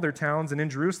it in all their towns and in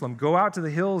Jerusalem. Go out to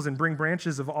the hills and bring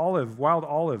branches of olive, wild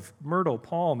olive, myrtle,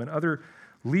 palm, and other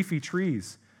leafy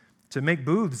trees to make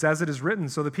booths, as it is written.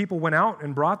 So the people went out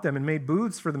and brought them and made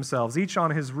booths for themselves, each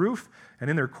on his roof, and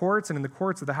in their courts, and in the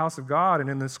courts of the house of God, and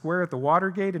in the square at the water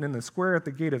gate, and in the square at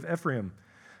the gate of Ephraim.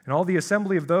 And all the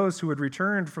assembly of those who had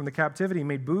returned from the captivity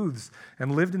made booths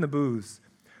and lived in the booths.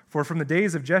 For from the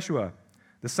days of Jeshua,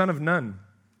 the son of Nun,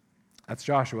 that's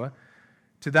Joshua,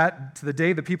 to the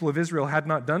day the people of Israel had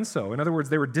not done so. In other words,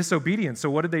 they were disobedient. So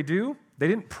what did they do? They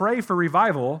didn't pray for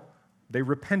revival. They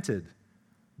repented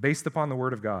based upon the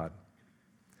word of God.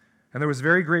 And there was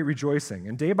very great rejoicing.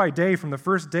 And day by day, from the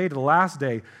first day to the last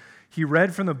day, he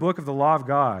read from the book of the law of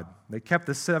God. They kept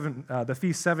the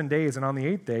feast 7 days, and on the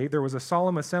 8th day, there was a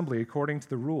solemn assembly according to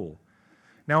the rule.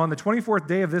 Now on the 24th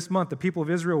day of this month, the people of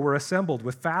Israel were assembled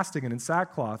with fasting and in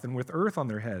sackcloth and with earth on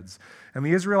their heads. And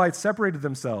the Israelites separated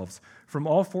themselves from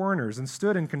all foreigners and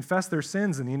stood and confessed their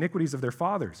sins and the iniquities of their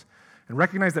fathers. And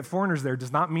recognize that foreigners there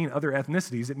does not mean other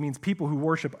ethnicities. It means people who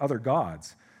worship other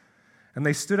gods. And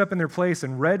they stood up in their place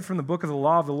and read from the book of the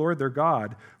law of the Lord their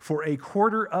God for a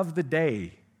quarter of the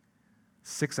day,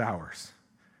 6 hours.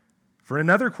 For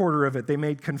another quarter of it, they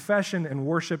made confession and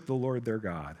worshiped the Lord their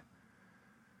God.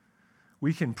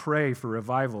 We can pray for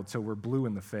revival till we're blue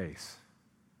in the face.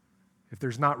 If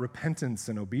there's not repentance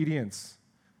and obedience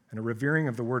and a revering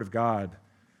of the word of God,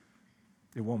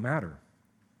 it won't matter.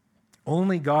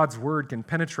 Only God's word can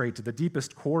penetrate to the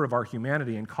deepest core of our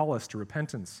humanity and call us to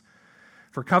repentance.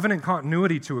 For covenant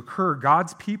continuity to occur,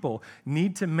 God's people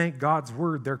need to make God's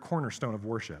word their cornerstone of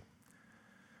worship.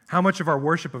 How much of our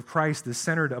worship of Christ is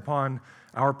centered upon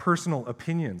our personal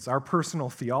opinions, our personal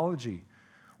theology,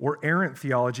 or errant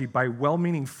theology by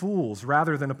well-meaning fools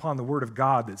rather than upon the word of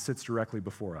God that sits directly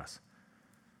before us?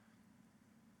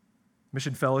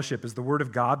 Mission Fellowship, is the word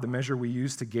of God the measure we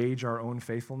use to gauge our own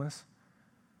faithfulness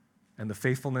and the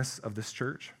faithfulness of this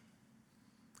church?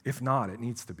 If not, it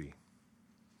needs to be.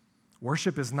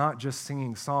 Worship is not just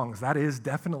singing songs. That is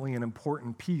definitely an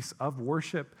important piece of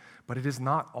worship, but it is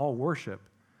not all worship.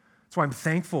 That's why I'm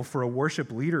thankful for a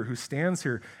worship leader who stands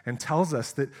here and tells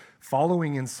us that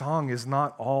following in song is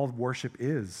not all worship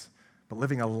is, but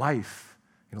living a life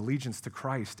in allegiance to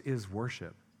Christ is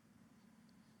worship.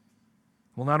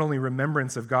 Well, not only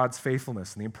remembrance of God's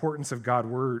faithfulness and the importance of God's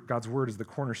word is the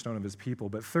cornerstone of his people,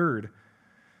 but third,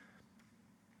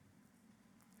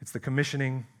 it's the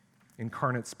commissioning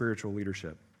incarnate spiritual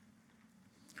leadership.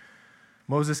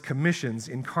 Moses commissions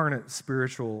incarnate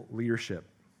spiritual leadership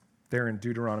there in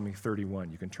Deuteronomy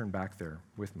 31. You can turn back there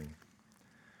with me.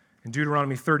 In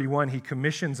Deuteronomy 31, he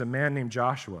commissions a man named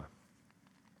Joshua.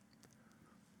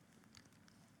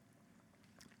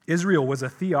 Israel was a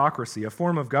theocracy, a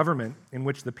form of government in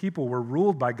which the people were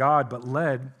ruled by God but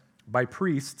led by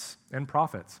priests and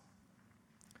prophets.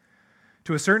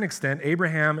 To a certain extent,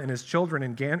 Abraham and his children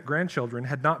and grandchildren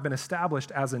had not been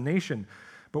established as a nation,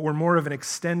 but were more of an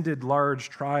extended large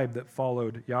tribe that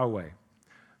followed Yahweh.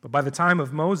 But by the time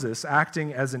of Moses,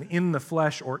 acting as an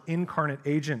in-the-flesh or incarnate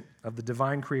agent of the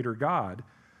divine creator God,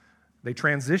 they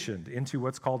transitioned into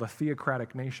what's called a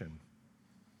theocratic nation.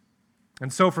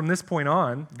 And so from this point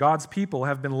on, God's people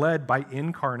have been led by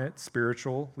incarnate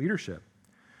spiritual leadership.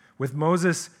 With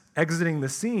Moses exiting the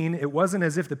scene, it wasn't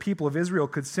as if the people of Israel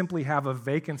could simply have a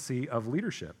vacancy of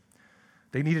leadership.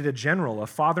 They needed a general, a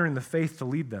father in the faith to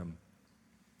lead them.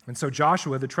 And so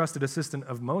Joshua, the trusted assistant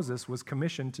of Moses, was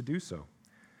commissioned to do so.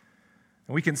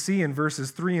 And we can see in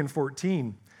verses 3 and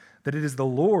 14 that it is the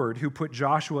Lord who put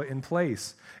Joshua in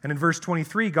place. And in verse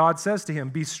 23, God says to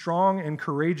him, "Be strong and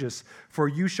courageous, for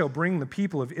you shall bring the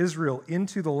people of Israel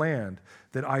into the land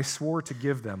that I swore to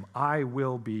give them. I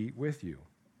will be with you."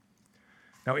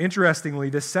 Now, interestingly,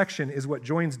 this section is what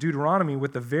joins Deuteronomy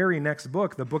with the very next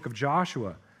book, the book of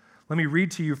Joshua. Let me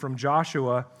read to you from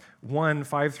Joshua 1,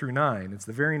 5 through 9. It's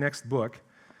the very next book.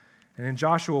 And in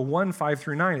Joshua 1, 5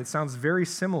 through 9, it sounds very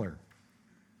similar.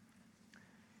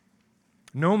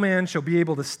 "No man shall be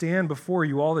able to stand before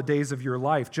you all the days of your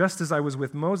life. Just as I was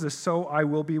with Moses, so I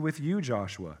will be with you,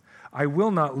 Joshua. I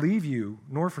will not leave you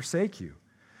nor forsake you.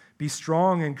 Be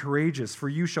strong and courageous, for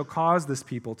you shall cause this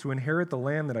people to inherit the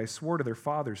land that I swore to their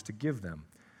fathers to give them.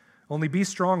 Only be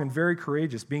strong and very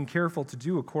courageous, being careful to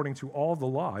do according to all the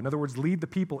law." In other words, lead the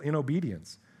people in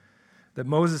obedience, "that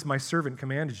Moses my servant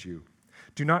commanded you.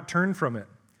 Do not turn from it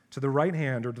to the right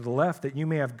hand or to the left, that you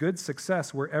may have good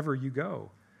success wherever you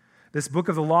go. This book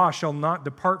of the law shall not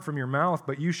depart from your mouth,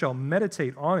 but you shall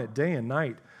meditate on it day and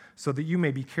night, so that you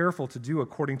may be careful to do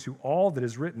according to all that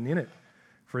is written in it.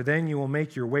 For then you will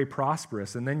make your way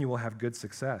prosperous, and then you will have good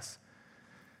success.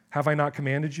 Have I not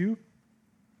commanded you?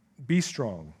 Be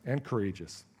strong and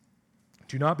courageous.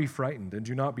 Do not be frightened, and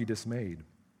do not be dismayed,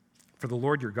 for the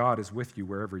Lord your God is with you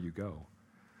wherever you go."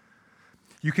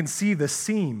 You can see the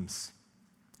seams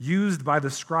used by the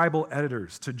scribal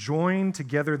editors to join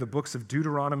together the books of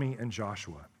Deuteronomy and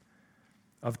Joshua,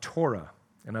 of Torah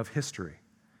and of history.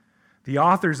 The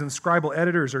authors and scribal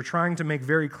editors are trying to make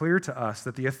very clear to us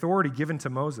that the authority given to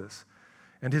Moses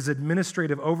and his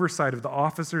administrative oversight of the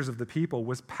officers of the people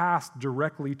was passed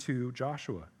directly to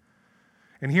Joshua.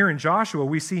 And here in Joshua,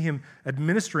 we see him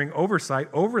administering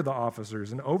oversight over the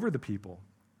officers and over the people.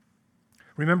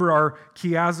 Remember our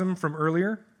chiasm from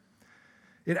earlier?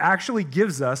 It actually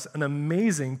gives us an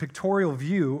amazing pictorial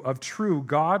view of true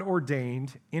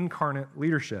God-ordained incarnate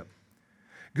leadership.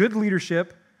 Good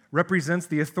leadership represents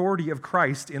the authority of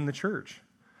Christ in the church,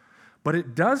 but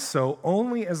it does so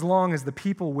only as long as the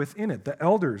people within it, the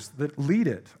elders that lead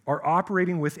it, are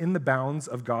operating within the bounds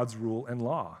of God's rule and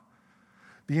law.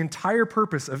 The entire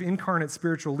purpose of incarnate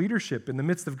spiritual leadership in the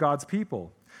midst of God's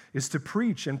people is to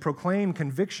preach and proclaim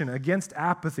conviction against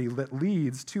apathy that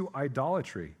leads to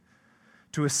idolatry,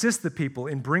 to assist the people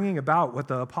in bringing about what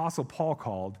the Apostle Paul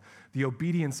called the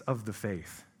obedience of the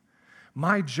faith.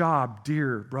 My job,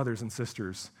 dear brothers and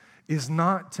sisters, is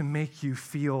not to make you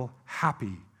feel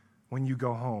happy when you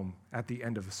go home at the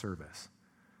end of the service.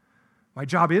 My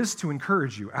job is to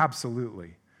encourage you,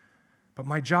 absolutely. But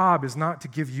my job is not to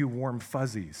give you warm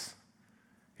fuzzies.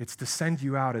 It's to send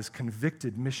you out as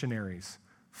convicted missionaries,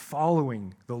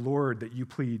 following the Lord that you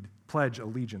pledge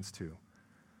allegiance to.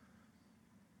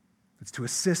 It's to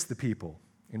assist the people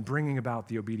in bringing about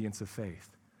the obedience of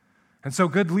faith. And so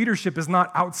good leadership is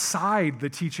not outside the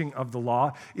teaching of the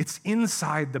law, it's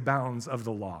inside the bounds of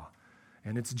the law.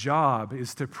 And its job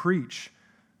is to preach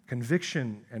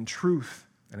conviction and truth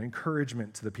and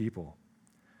encouragement to the people.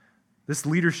 This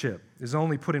leadership is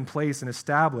only put in place and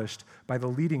established by the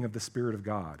leading of the Spirit of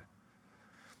God.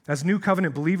 As New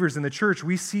Covenant believers in the church,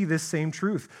 we see this same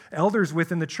truth. Elders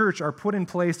within the church are put in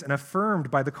place and affirmed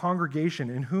by the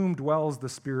congregation in whom dwells the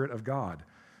Spirit of God.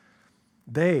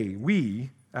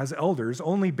 We as elders,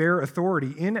 only bear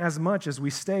authority inasmuch as we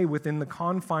stay within the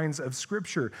confines of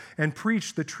Scripture and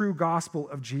preach the true gospel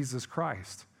of Jesus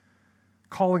Christ,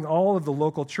 calling all of the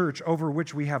local church over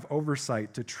which we have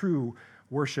oversight to true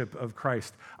worship of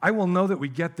Christ. I will know that we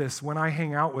get this when I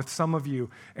hang out with some of you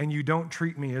and you don't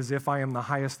treat me as if I am the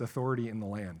highest authority in the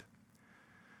land.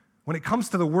 When it comes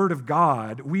to the Word of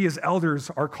God, we as elders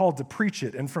are called to preach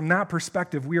it, and from that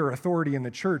perspective, we are authority in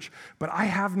the church, but I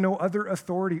have no other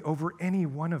authority over any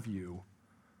one of you,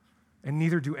 and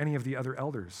neither do any of the other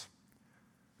elders.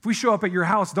 If we show up at your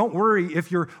house, don't worry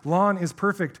if your lawn is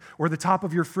perfect or the top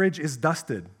of your fridge is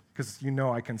dusted, because you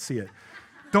know I can see it.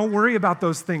 Don't worry about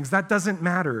those things. That doesn't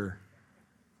matter.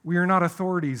 We are not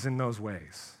authorities in those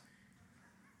ways.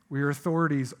 We are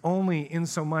authorities only in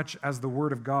so much as the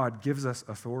Word of God gives us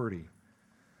authority.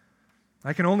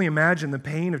 I can only imagine the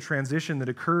pain of transition that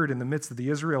occurred in the midst of the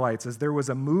Israelites as there was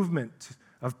a movement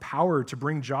of power to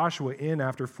bring Joshua in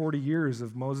after 40 years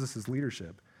of Moses'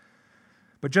 leadership.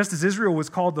 But just as Israel was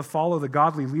called to follow the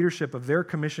godly leadership of their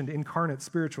commissioned incarnate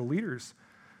spiritual leaders,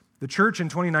 the church in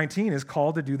 2019 is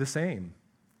called to do the same.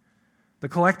 The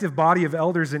collective body of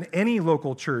elders in any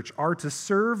local church are to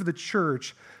serve the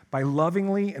church by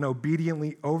lovingly and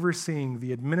obediently overseeing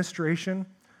the administration,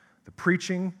 the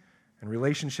preaching, and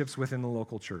relationships within the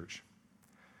local church.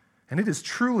 And it is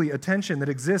truly a tension that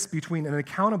exists between an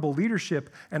accountable leadership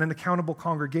and an accountable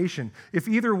congregation. If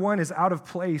either one is out of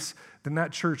place, then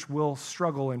that church will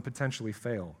struggle and potentially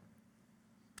fail.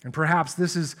 And perhaps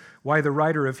this is why the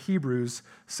writer of Hebrews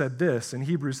said this. In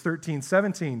Hebrews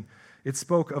 13:17, it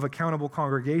spoke of accountable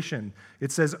congregation.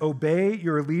 It says, "Obey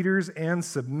your leaders and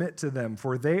submit to them,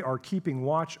 for they are keeping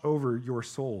watch over your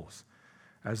souls,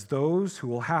 as those who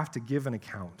will have to give an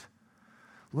account.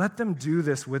 Let them do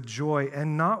this with joy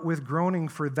and not with groaning,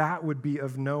 for that would be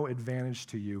of no advantage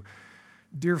to you."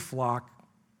 Dear flock,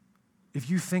 if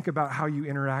you think about how you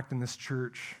interact in this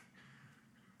church,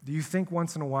 do you think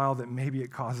once in a while that maybe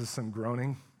it causes some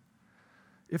groaning?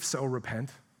 If so,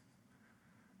 repent.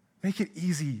 Make it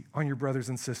easy on your brothers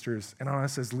and sisters and on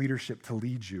us as leadership to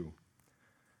lead you.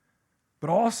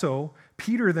 But also,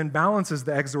 Peter then balances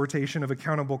the exhortation of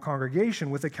accountable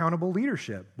congregation with accountable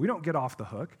leadership. We don't get off the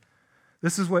hook.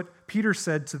 This is what Peter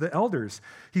said to the elders.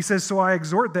 He says, "So I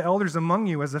exhort the elders among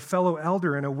you as a fellow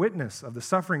elder and a witness of the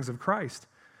sufferings of Christ,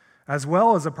 as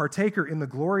well as a partaker in the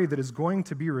glory that is going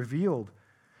to be revealed.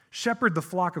 Shepherd the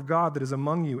flock of God that is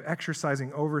among you,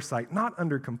 exercising oversight, not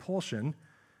under compulsion,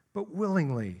 but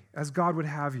willingly, as God would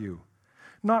have you,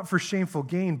 not for shameful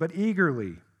gain, but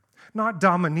eagerly, not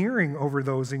domineering over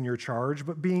those in your charge,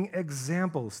 but being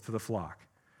examples to the flock.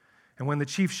 And when the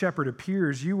chief shepherd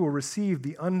appears, you will receive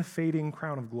the unfading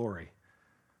crown of glory.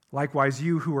 Likewise,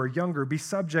 you who are younger, be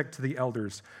subject to the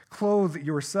elders. Clothe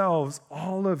yourselves,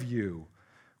 all of you,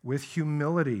 with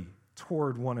humility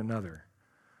toward one another.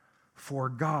 For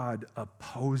God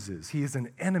opposes, he is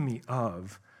an enemy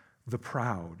of the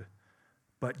proud,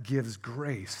 but gives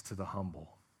grace to the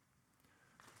humble."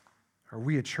 Are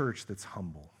we a church that's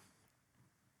humble?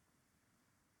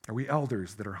 Are we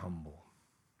elders that are humble?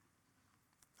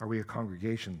 Are we a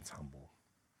congregation that's humble?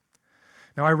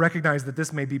 Now, I recognize that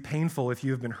this may be painful if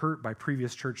you have been hurt by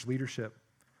previous church leadership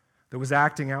that was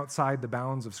acting outside the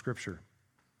bounds of Scripture.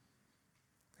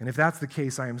 And if that's the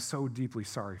case, I am so deeply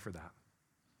sorry for that.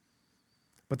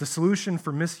 But the solution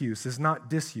for misuse is not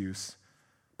disuse,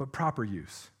 but proper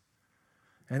use.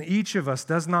 And each of us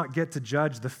does not get to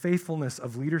judge the faithfulness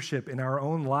of leadership in our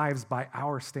own lives by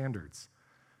our standards.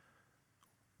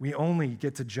 We only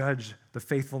get to judge the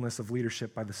faithfulness of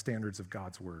leadership by the standards of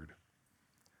God's Word.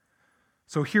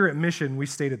 So here at Mission, we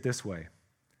state it this way.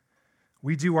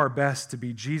 We do our best to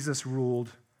be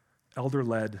Jesus-ruled,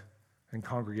 elder-led, and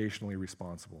congregationally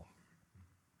responsible.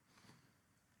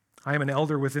 I am an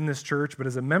elder within this church, but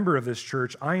as a member of this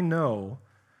church, I know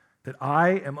that I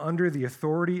am under the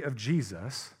authority of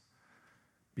Jesus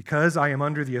because I am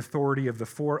under the authority of the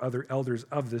 4 other elders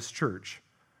of this church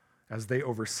as they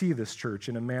oversee this church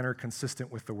in a manner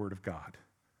consistent with the Word of God.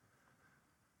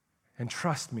 And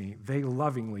trust me, they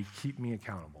lovingly keep me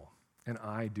accountable, and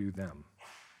I do them.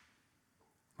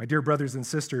 My dear brothers and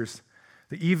sisters,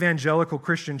 the evangelical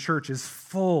Christian church is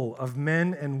full of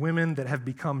men and women that have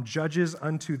become judges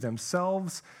unto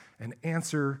themselves and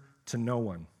answer to no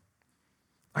one.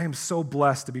 I am so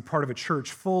blessed to be part of a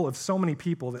church full of so many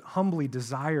people that humbly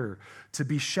desire to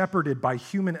be shepherded by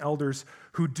human elders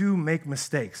who do make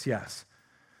mistakes, yes,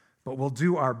 but will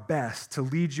do our best to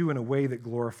lead you in a way that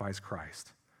glorifies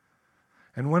Christ.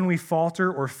 And when we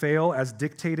falter or fail as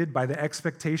dictated by the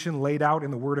expectation laid out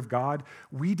in the Word of God,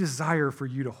 we desire for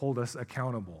you to hold us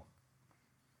accountable.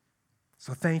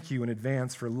 So thank you in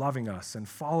advance for loving us and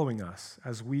following us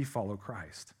as we follow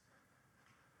Christ.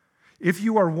 If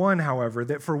you are one, however,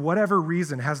 that for whatever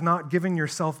reason has not given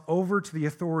yourself over to the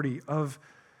authority of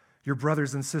your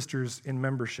brothers and sisters in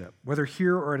membership, whether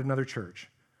here or at another church,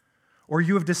 or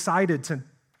you have decided to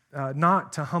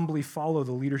not to humbly follow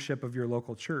the leadership of your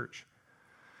local church,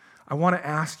 I want to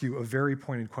ask you a very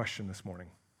pointed question this morning.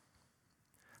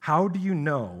 How do you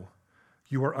know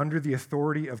you are under the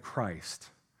authority of Christ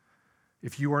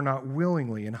if you are not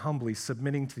willingly and humbly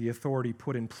submitting to the authority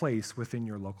put in place within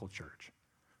your local church?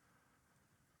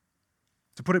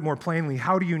 To put it more plainly,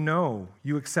 how do you know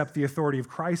you accept the authority of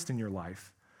Christ in your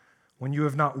life when you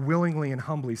have not willingly and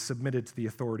humbly submitted to the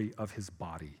authority of his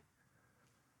body?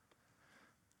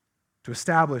 To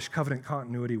establish covenant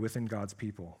continuity within God's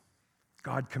people,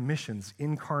 God commissions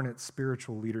incarnate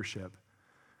spiritual leadership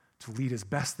to lead as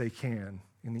best they can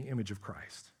in the image of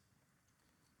Christ.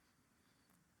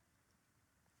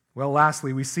 Well,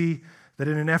 lastly, we see that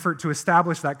in an effort to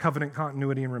establish that covenant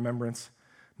continuity and remembrance,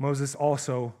 Moses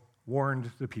also warned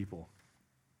the people.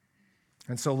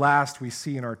 And so last, we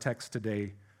see in our text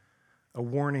today a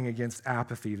warning against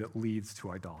apathy that leads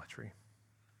to idolatry.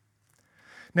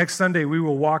 Next Sunday, we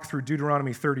will walk through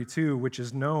Deuteronomy 32, which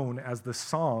is known as the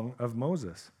Song of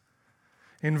Moses.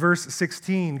 In verse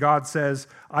 16, God says,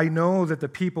 I know that the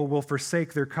people will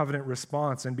forsake their covenant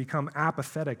response and become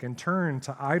apathetic and turn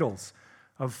to idols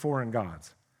of foreign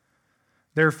gods.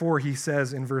 Therefore, he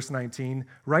says in verse 19,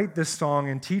 write this song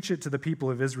and teach it to the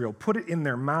people of Israel. Put it in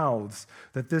their mouths,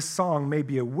 that this song may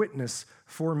be a witness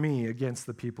for me against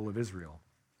the people of Israel.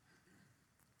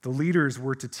 The leaders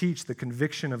were to teach the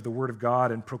conviction of the word of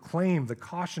God and proclaim the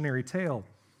cautionary tale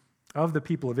of the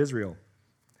people of Israel,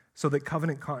 so that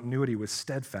covenant continuity was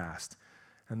steadfast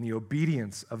and the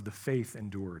obedience of the faith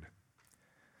endured.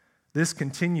 This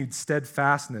continued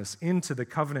steadfastness into the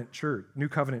covenant church, New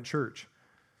Covenant church.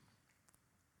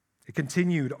 It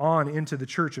continued on into the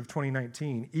church of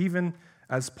 2019, even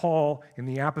as Paul in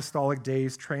the apostolic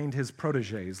days trained his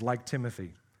protégés like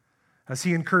Timothy, as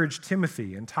he encouraged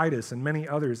Timothy and Titus and many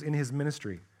others in his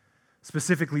ministry.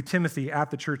 Specifically, Timothy at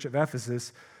the church of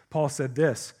Ephesus, Paul said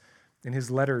this in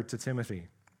his letter to Timothy.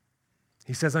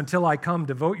 He says, until I come,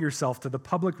 devote yourself to the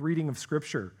public reading of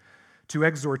Scripture, to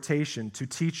exhortation, to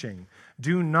teaching.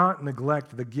 Do not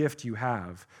neglect the gift you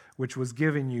have, which was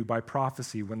given you by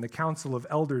prophecy when the council of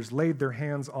elders laid their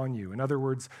hands on you. In other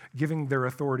words, giving their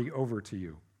authority over to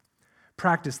you.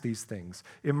 Practice these things.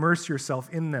 Immerse yourself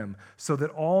in them so that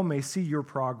all may see your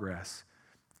progress.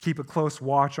 Keep a close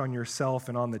watch on yourself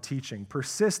and on the teaching.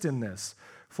 Persist in this,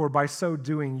 for by so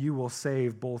doing you will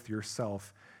save both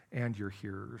yourself and your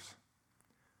hearers.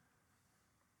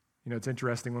 You know, it's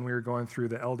interesting, when we were going through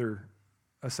the elder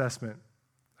assessment,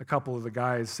 a couple of the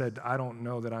guys said, I don't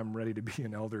know that I'm ready to be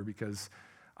an elder because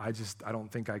I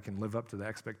don't think I can live up to the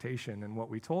expectation. And what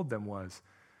we told them was,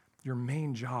 your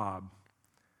main job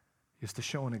is to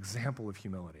show an example of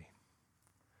humility,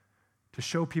 to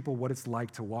show people what it's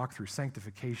like to walk through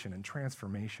sanctification and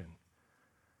transformation,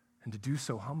 and to do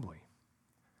so humbly.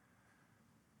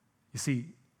 You see,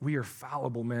 we are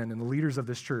fallible men, and the leaders of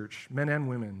this church, men and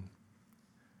women,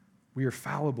 we are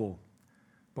fallible,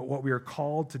 but what we are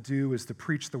called to do is to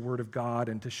preach the word of God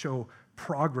and to show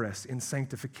progress in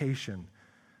sanctification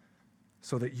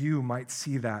so that you might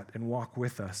see that and walk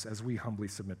with us as we humbly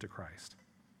submit to Christ.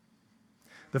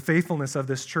 The faithfulness of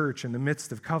this church in the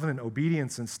midst of covenant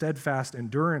obedience and steadfast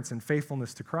endurance and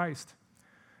faithfulness to Christ,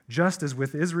 just as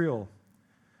with Israel,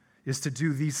 is to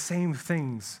do these same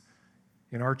things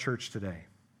in our church today.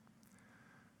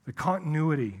 The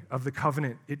continuity of the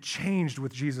covenant, it changed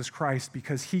with Jesus Christ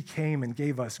because he came and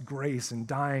gave us grace in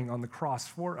dying on the cross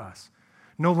for us.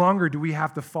 No longer do we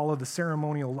have to follow the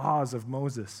ceremonial laws of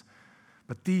Moses,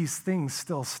 but these things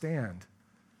still stand,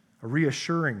 a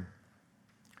reassuring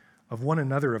of one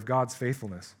another of God's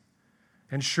faithfulness,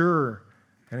 and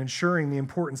ensuring the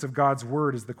importance of God's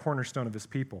word as the cornerstone of his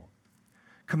people,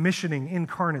 commissioning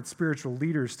incarnate spiritual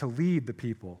leaders to lead the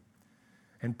people,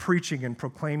 and preaching and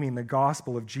proclaiming the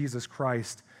gospel of Jesus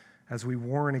Christ as we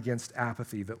warn against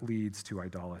apathy that leads to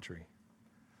idolatry.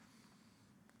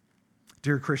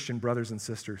 Dear Christian brothers and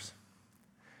sisters,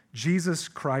 Jesus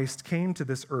Christ came to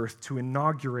this earth to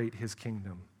inaugurate his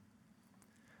kingdom.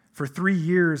 For 3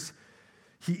 years,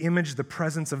 he imaged the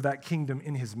presence of that kingdom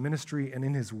in his ministry and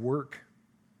in his work.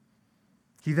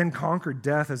 He then conquered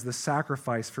death as the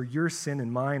sacrifice for your sin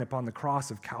and mine upon the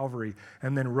cross of Calvary,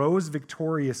 and then rose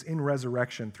victorious in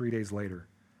resurrection 3 days later.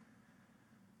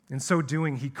 In so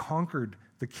doing, he conquered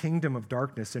the kingdom of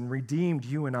darkness and redeemed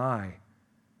you and I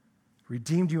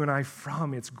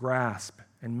from its grasp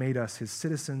and made us his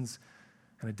citizens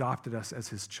and adopted us as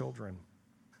his children.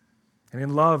 And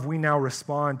in love, we now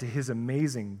respond to his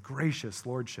amazing, gracious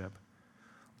lordship.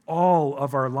 All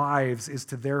of our lives is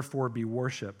to therefore be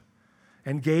worship,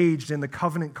 engaged in the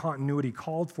covenant continuity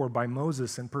called for by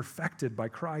Moses and perfected by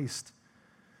Christ.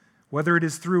 Whether it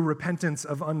is through repentance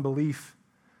of unbelief,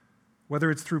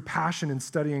 whether it's through passion in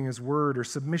studying his word or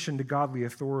submission to godly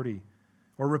authority,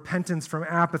 or repentance from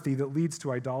apathy that leads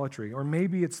to idolatry, or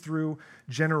maybe it's through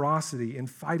generosity in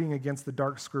fighting against the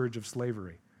dark scourge of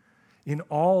slavery. In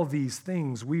all these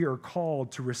things, we are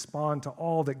called to respond to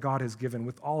all that God has given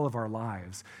with all of our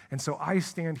lives. And so I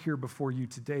stand here before you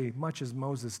today, much as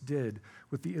Moses did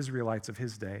with the Israelites of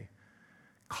his day,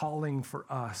 calling for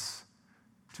us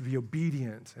to be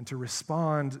obedient and to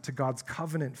respond to God's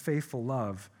covenant faithful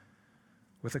love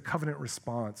with a covenant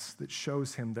response that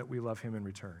shows him that we love him in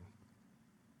return.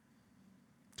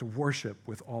 To worship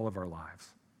with all of our lives.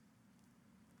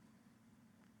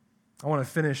 I want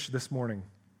to finish this morning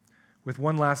with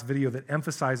one last video that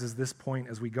emphasizes this point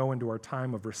as we go into our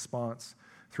time of response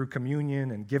through communion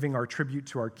and giving our tribute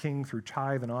to our King through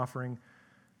tithe and offering,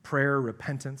 prayer,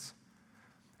 repentance.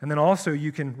 And then also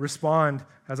you can respond,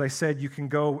 as I said, you can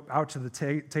go out to the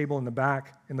table in the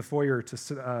back, in the foyer,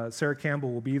 to Sarah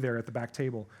Campbell will be there at the back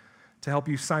table to help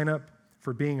you sign up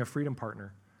for being a Freedom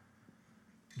Partner,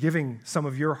 giving some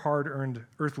of your hard-earned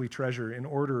earthly treasure in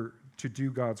order to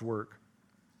do God's work.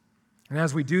 And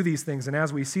as we do these things and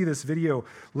as we see this video,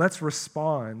 let's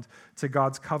respond to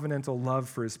God's covenantal love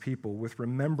for his people with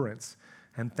remembrance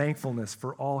and thankfulness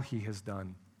for all he has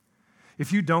done.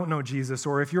 If you don't know Jesus,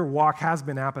 or if your walk has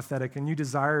been apathetic and you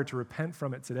desire to repent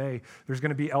from it today, there's going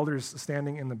to be elders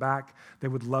standing in the back. They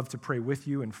would love to pray with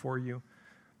you and for you.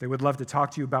 They would love to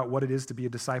talk to you about what it is to be a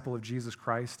disciple of Jesus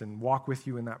Christ and walk with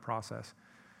you in that process.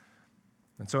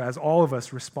 And so as all of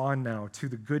us respond now to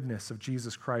the goodness of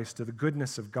Jesus Christ, to the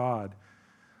goodness of God,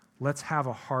 let's have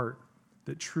a heart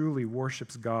that truly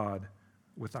worships God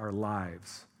with our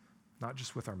lives, not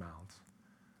just with our mouths,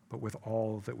 but with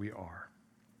all that we are.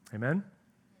 Amen?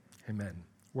 Amen.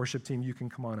 Worship team, you can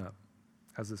come on up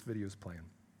as this video is playing.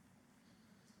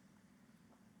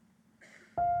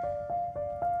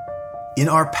 In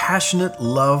our passionate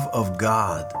love of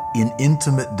God, in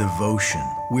intimate devotion,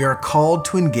 we are called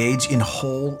to engage in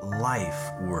whole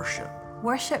life worship.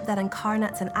 Worship that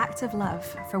incarnates an active love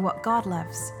for what God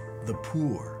loves, The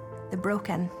poor, the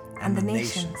broken, and the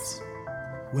nations.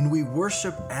 When we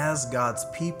worship as God's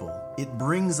people, it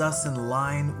brings us in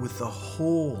line with the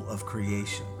whole of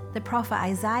creation. The prophet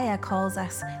Isaiah calls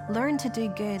us, learn to do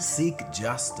good, Seek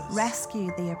justice,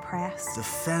 rescue the oppressed,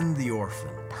 defend the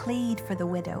orphan. plead for the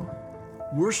widow.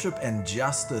 Worship and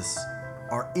justice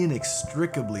are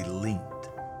inextricably linked.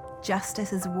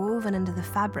 Justice is woven into the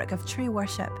fabric of true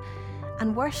worship,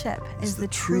 and worship is the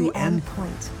true end end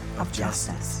point of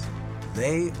justice.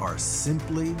 They are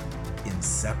simply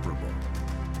inseparable.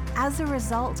 As a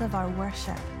result of our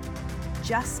worship,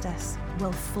 justice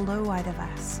will flow out of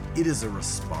us. It is a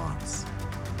response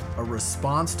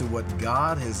to what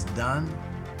God has done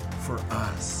for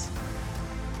us.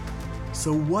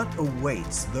 So what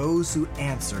awaits those who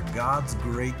answer God's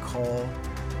great call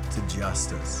to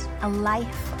justice? A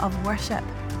life of worship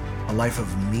A life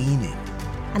of meaning,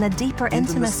 and a deeper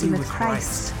intimacy with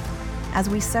Christ as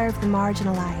we serve the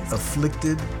marginalized,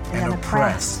 afflicted and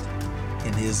oppressed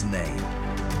in his name.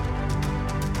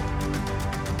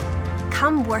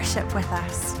 Come worship with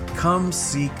us. Come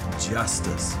seek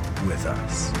justice with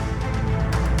us.